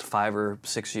last 5 or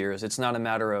 6 years, it's not a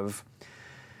matter of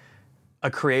a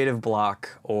creative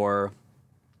block or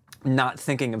not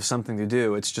thinking of something to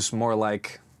do. It's just more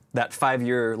like that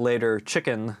 5-year later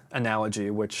chicken analogy,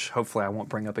 which hopefully I won't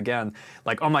bring up again.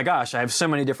 Like, oh my gosh, I have so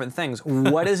many different things.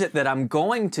 What is it that I'm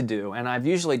going to do? And I've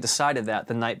usually decided that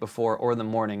the night before or the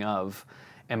morning of.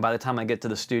 And by the time I get to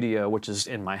the studio, which is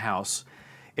in my house,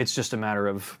 it's just a matter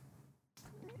of,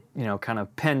 kind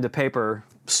of pen to paper,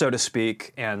 so to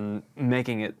speak, and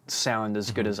making it sound as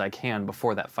good as I can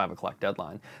before that 5 o'clock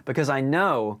deadline. Because I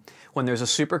know when there's a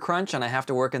super crunch and I have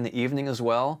to work in the evening as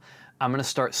well, I'm going to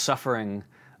start suffering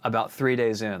about 3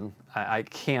 days in. I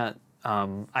can't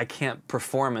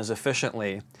perform as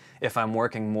efficiently if I'm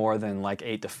working more than like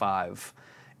 8 to 5.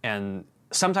 And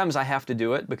sometimes I have to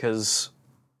do it because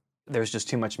there's just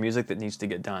too much music that needs to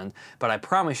get done. But I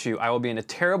promise you, I will be in a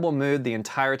terrible mood the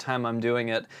entire time I'm doing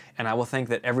it, and I will think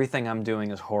that everything I'm doing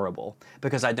is horrible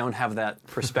because I don't have that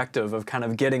perspective of kind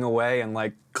of getting away and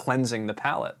like cleansing the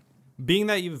palate. Being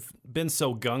that you've been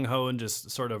so gung-ho and just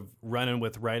sort of running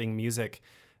with writing music,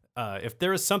 if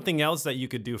there was something else that you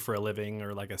could do for a living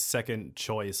or like a second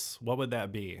choice, what would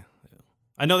that be?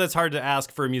 I know that's hard to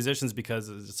ask for musicians because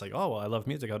it's like, oh, well, I love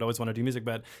music. I'd always want to do music.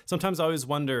 But sometimes I always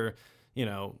wonder,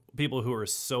 people who are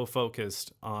so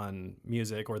focused on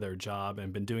music or their job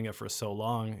and been doing it for so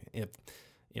long,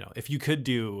 if you could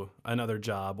do another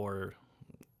job or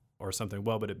something,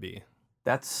 what would it be?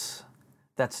 That's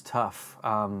tough.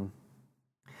 The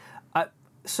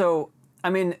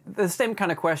same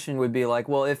kind of question would be like,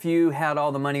 well, if you had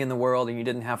all the money in the world and you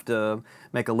didn't have to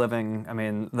make a living,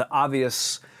 the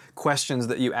obvious questions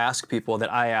that you ask people,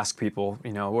 that I ask people,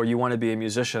 or you want to be a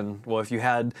musician, well, if you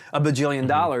had $1 bajillion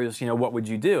dollars, what would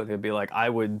you do? They'd be like, I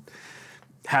would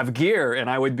have gear and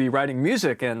I would be writing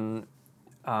music, and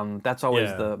that's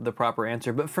always the proper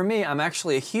answer. But for me, I'm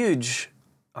actually a huge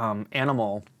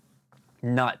animal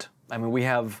nut. We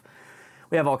have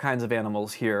all kinds of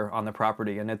animals here on the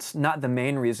property, and it's not the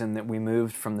main reason that we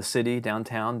moved from the city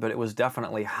downtown, but it was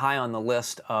definitely high on the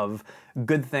list of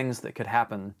good things that could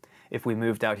happen if we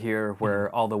moved out here where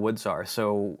all the woods are.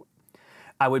 So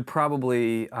I would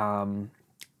probably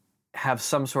have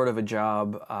some sort of a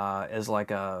job as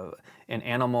like an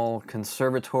animal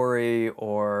conservatory,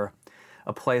 or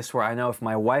a place where I know if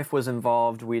my wife was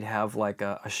involved, we'd have like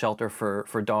a shelter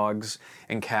for dogs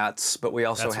and cats. But we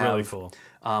also have really cool.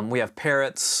 We have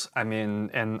parrots,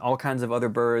 and all kinds of other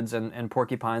birds and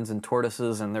porcupines and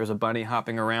tortoises, and there's a bunny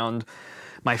hopping around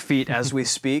my feet as we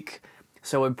speak.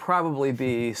 So it would probably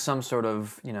be some sort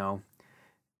of,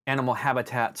 animal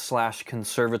habitat /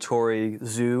 conservatory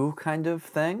zoo kind of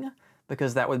thing,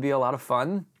 because that would be a lot of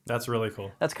fun. That's really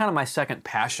cool. That's kind of my second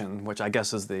passion, which I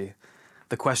guess is the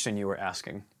question you were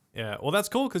asking. Yeah, well, that's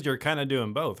cool because you're kind of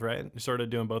doing both, right? You're sort of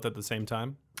doing both at the same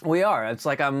time. We are. It's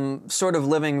like I'm sort of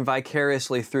living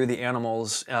vicariously through the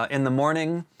animals in the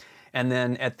morning, and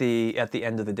then at the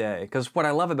end of the day. Because what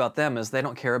I love about them is they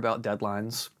don't care about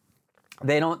deadlines.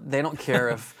 They don't care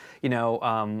if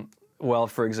well,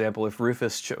 for example, if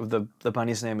Rufus, the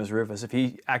bunny's name is Rufus, if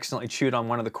he accidentally chewed on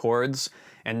one of the cords,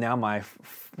 and now my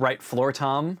right floor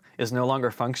tom is no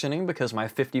longer functioning because my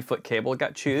 50-foot cable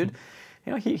got chewed.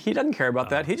 He doesn't care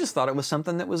about that. He just thought it was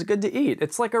something that was good to eat.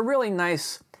 It's like a really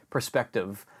nice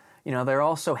perspective. They're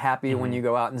all so happy when you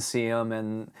go out and see them,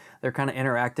 and they're kind of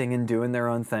interacting and doing their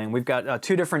own thing. We've got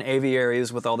 2 different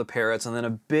aviaries with all the parrots, and then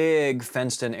a big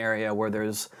fenced-in area where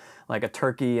there's like a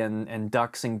turkey and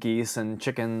ducks and geese and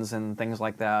chickens and things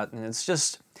like that. And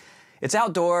it's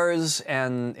outdoors,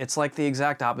 and it's like the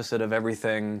exact opposite of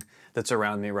everything that's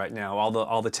around me right now.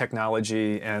 All the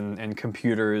technology and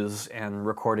computers and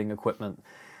recording equipment.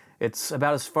 It's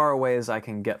about as far away as I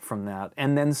can get from that,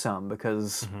 and then some,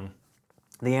 because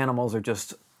the animals are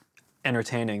just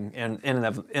entertaining in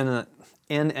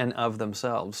and of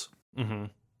themselves. Mm-hmm.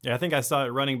 Yeah, I think I saw it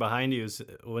running behind you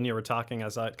when you were talking. I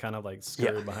saw it kind of like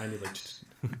scurry behind you, like.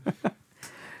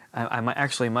 I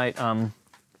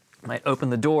might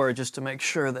open the door just to make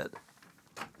sure that.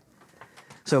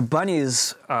 So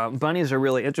bunnies are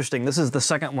really interesting. This is the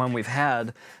second one we've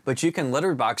had, but you can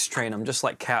litter box train them just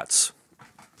like cats.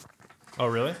 Oh,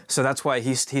 really? So that's why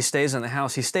he stays in the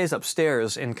house. He stays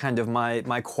upstairs in kind of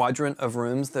my quadrant of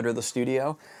rooms that are the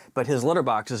studio, but his litter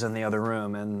box is in the other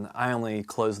room, and I only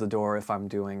close the door if I'm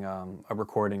doing a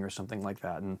recording or something like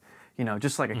that. And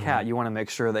just like a cat, you want to make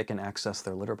sure they can access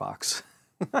their litter box.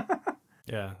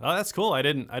 Yeah, oh, that's cool. I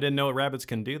didn't know rabbits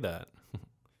can do that.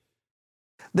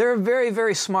 They're very,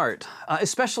 very smart,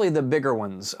 especially the bigger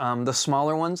ones. The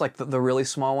smaller ones, like the really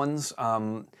small ones,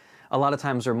 a lot of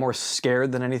times are more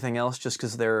scared than anything else, just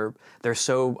because they're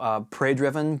so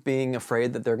prey-driven, being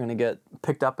afraid that they're going to get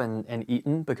picked up and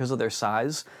eaten because of their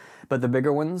size. But the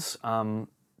bigger ones,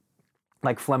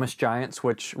 like Flemish giants,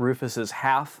 which Rufus is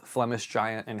half Flemish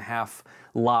giant and half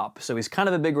lop. So he's kind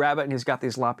of a big rabbit, and he's got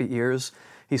these loppy ears.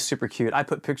 He's super cute. I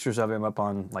put pictures of him up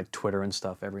on like Twitter and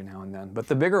stuff every now and then. But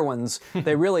the bigger ones,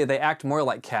 they act more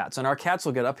like cats. And our cats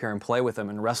will get up here and play with him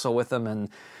and wrestle with him and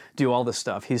do all this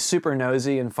stuff. He's super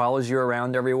nosy and follows you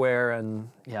around everywhere. And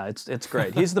yeah, it's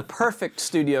great. He's the perfect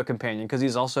studio companion because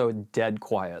he's also dead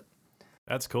quiet.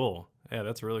 That's cool. Yeah,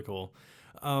 that's really cool.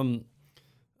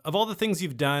 Of all the things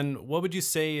you've done, what would you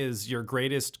say is your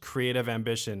greatest creative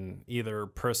ambition, either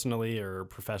personally or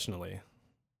professionally?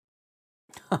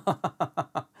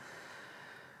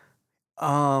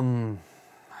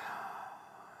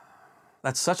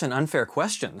 That's such an unfair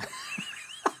question.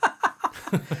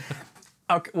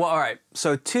 Okay, well, all right.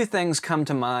 So 2 things come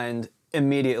to mind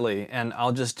immediately, and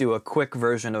I'll just do a quick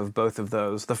version of both of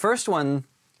those. The first one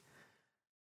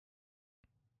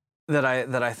that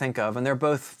I think of, and they're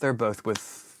both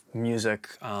with music,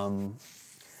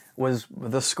 was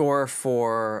the score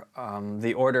for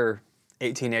The Order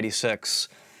 1886.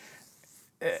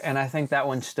 And I think that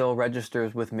one still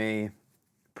registers with me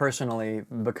personally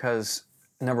because,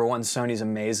 number one, Sony's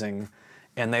amazing.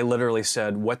 And they literally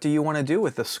said, "What do you want to do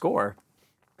with this score?"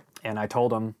 And I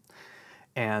told them.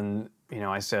 And,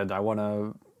 I said, I want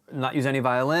to not use any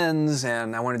violins,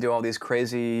 and I want to do all these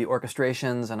crazy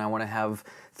orchestrations, and I want to have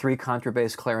 3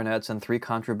 contrabass clarinets and 3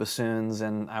 contrabassoons,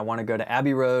 and I want to go to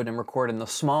Abbey Road and record in the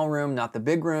small room, not the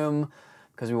big room,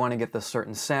 because we want to get this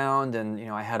certain sound. And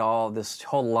I had this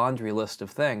whole laundry list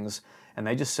of things, and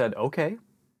they just said okay.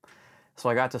 So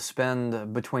I got to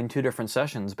spend between 2 different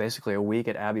sessions basically a week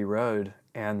at Abbey Road,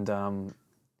 and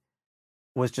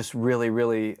was just really,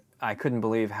 really, I couldn't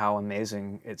believe how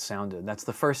amazing it sounded. That's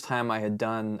the first time I had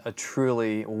done a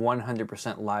truly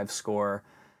 100% live score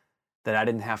that I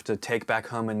didn't have to take back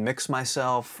home and mix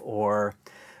myself, or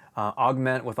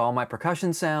augment with all my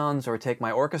percussion sounds, or take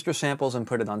my orchestra samples and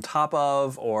put it on top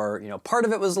of, or part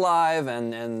of it was live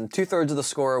and 2/3 of the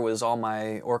score was all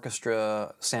my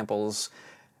orchestra samples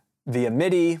via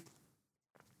MIDI.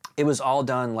 It was all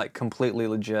done like completely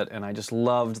legit, and I just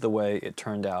loved the way it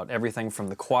turned out. Everything from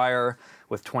the choir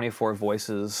with 24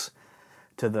 voices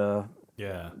to the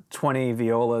 20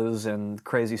 violas and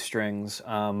crazy strings.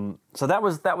 So that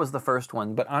was the first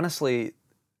one. But honestly,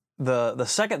 the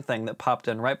second thing that popped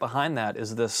in right behind that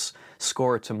is this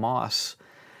score to Moss.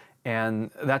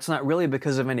 And that's not really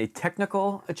because of any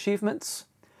technical achievements.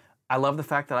 I love the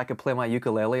fact that I could play my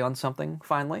ukulele on something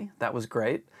finally. That was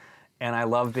great. And I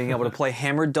love being able to play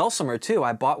hammered dulcimer too.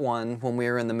 I bought one when we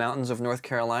were in the mountains of North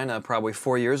Carolina probably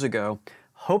 4 years ago,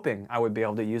 hoping I would be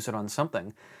able to use it on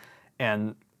something.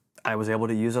 And I was able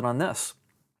to use it on this.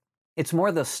 It's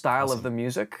more the style Awesome. of the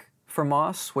music for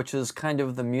Moss, which is kind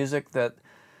of the music that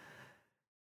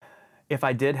if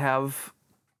I did have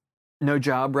no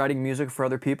job writing music for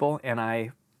other people and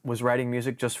I was writing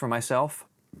music just for myself,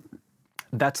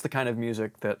 that's the kind of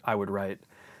music that I would write.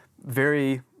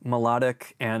 Very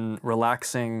melodic and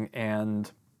relaxing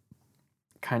and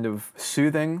kind of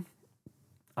soothing,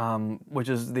 which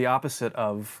is the opposite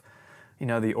of,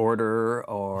 The Order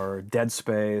or Dead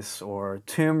Space or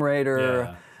Tomb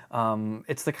Raider. Yeah.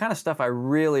 It's the kind of stuff I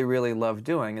really, really love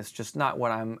doing. It's just not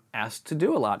what I'm asked to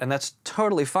do a lot, and that's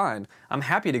totally fine. I'm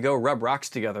happy to go rub rocks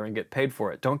together and get paid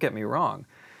for it. Don't get me wrong.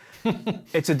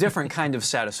 It's a different kind of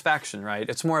satisfaction, right?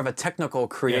 It's more of a technical,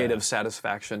 creative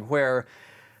satisfaction where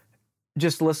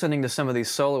just listening to some of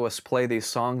these soloists play these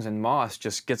songs in Moss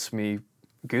just gets me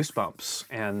goosebumps.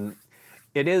 And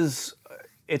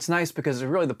it's nice because it's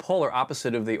really the polar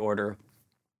opposite of The Order.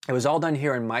 It was all done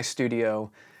here in my studio.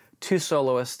 2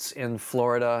 soloists in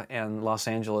Florida and Los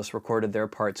Angeles recorded their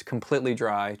parts completely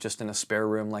dry, just in a spare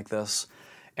room like this.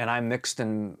 And I mixed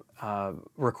and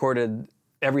recorded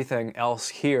everything else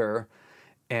here.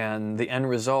 And the end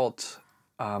result,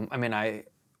 I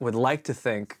would like to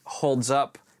think, holds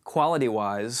up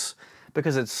quality-wise,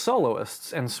 because it's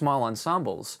soloists and small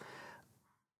ensembles,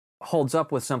 holds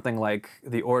up with something like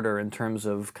The Order in terms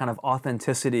of kind of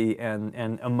authenticity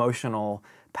and emotional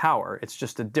power. It's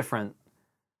just a different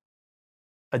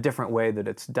way that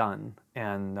it's done.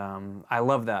 And I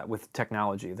love that with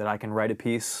technology, that I can write a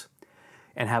piece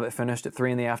and have it finished at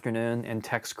 3 p.m. and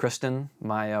text Kristen,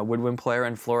 my woodwind player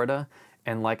in Florida,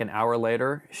 and like an hour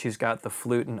later, she's got the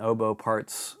flute and oboe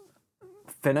parts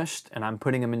finished, and I'm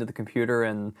putting them into the computer,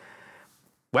 and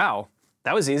wow,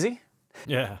 that was easy.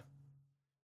 Yeah.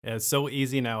 Yeah, it's so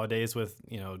easy nowadays with,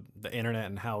 the internet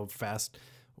and how fast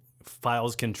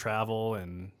files can travel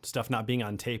and stuff not being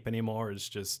on tape anymore.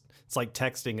 It's like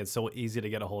texting. It's so easy to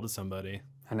get a hold of somebody.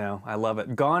 I know, I love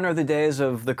it. Gone are the days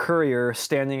of the courier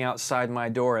standing outside my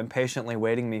door impatiently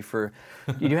waiting me for,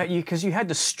 because you had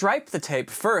to stripe the tape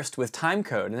first with time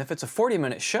code, and if it's a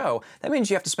 40-minute show, that means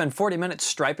you have to spend 40 minutes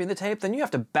striping the tape, then you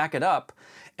have to back it up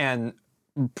and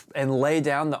lay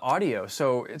down the audio.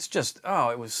 So it's just,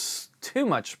 it was too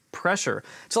much pressure.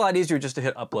 It's a lot easier just to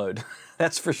hit upload,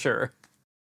 that's for sure.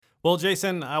 Well,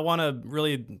 Jason, I want to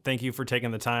really thank you for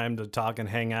taking the time to talk and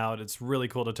hang out. It's really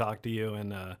cool to talk to you,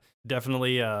 and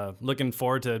definitely looking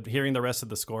forward to hearing the rest of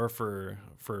the score for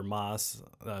Moss.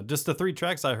 Just the 3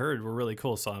 tracks I heard were really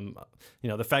cool. So I'm,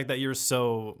 the fact that you're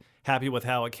so happy with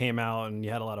how it came out and you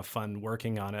had a lot of fun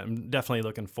working on it, I'm definitely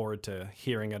looking forward to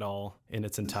hearing it all in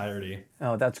its entirety.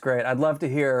 Oh, that's great. I'd love to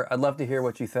hear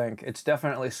what you think. It's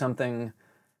definitely something.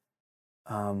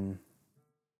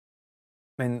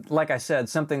 Like I said,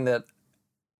 something that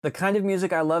the kind of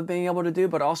music I love being able to do,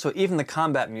 but also even the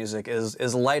combat music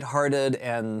is lighthearted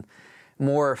and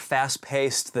more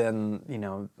fast-paced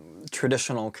than,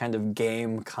 traditional kind of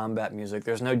game combat music.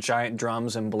 There's no giant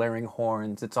drums and blaring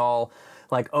horns. It's all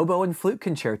like oboe and flute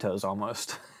concertos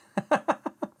almost.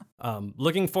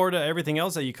 Looking forward to everything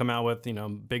else that you come out with.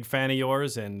 Big fan of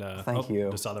yours, and Thank you.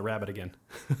 Just saw the rabbit again.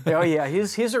 Oh yeah,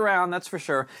 he's around, that's for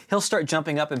sure. He'll start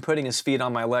jumping up and putting his feet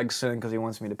on my legs soon because he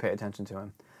wants me to pay attention to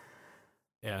him.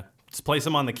 Yeah, just place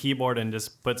him on the keyboard and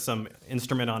just put some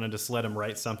instrument on and just let him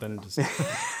write something.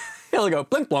 He'll go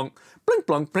blink blonk, blink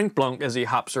blonk, blink blonk as he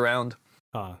hops around.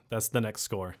 That's the next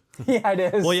score. Yeah,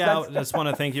 it is. Well, yeah, I just want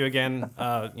to thank you again.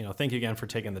 Thank you again for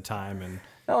taking the time, and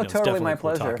it's totally definitely my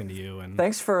cool pleasure. talking to you. And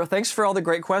thanks for all the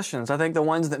great questions. I think the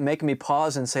ones that make me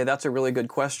pause and say that's a really good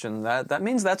question, that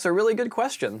means that's a really good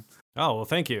question. Oh, well,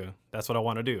 thank you. That's what I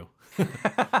want to do.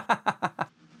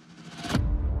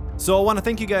 So I want to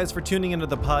thank you guys for tuning into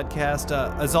the podcast.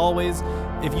 As always,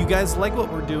 if you guys like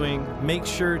what we're doing, make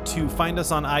sure to find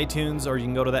us on iTunes, or you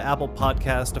can go to the Apple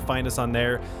Podcast to find us on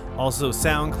there. Also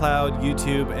SoundCloud,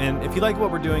 YouTube. And if you like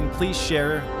what we're doing, please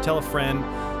share, tell a friend,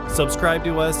 subscribe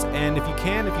to us. And if you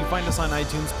find us on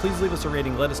iTunes, please leave us a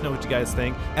rating. Let us know what you guys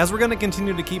think, as we're going to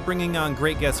continue to keep bringing on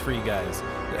great guests for you guys.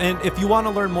 And if you want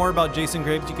to learn more about Jason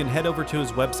Graves, you can head over to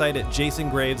his website at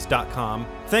jasongraves.com.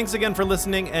 Thanks again for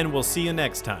listening, and we'll see you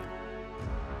next time.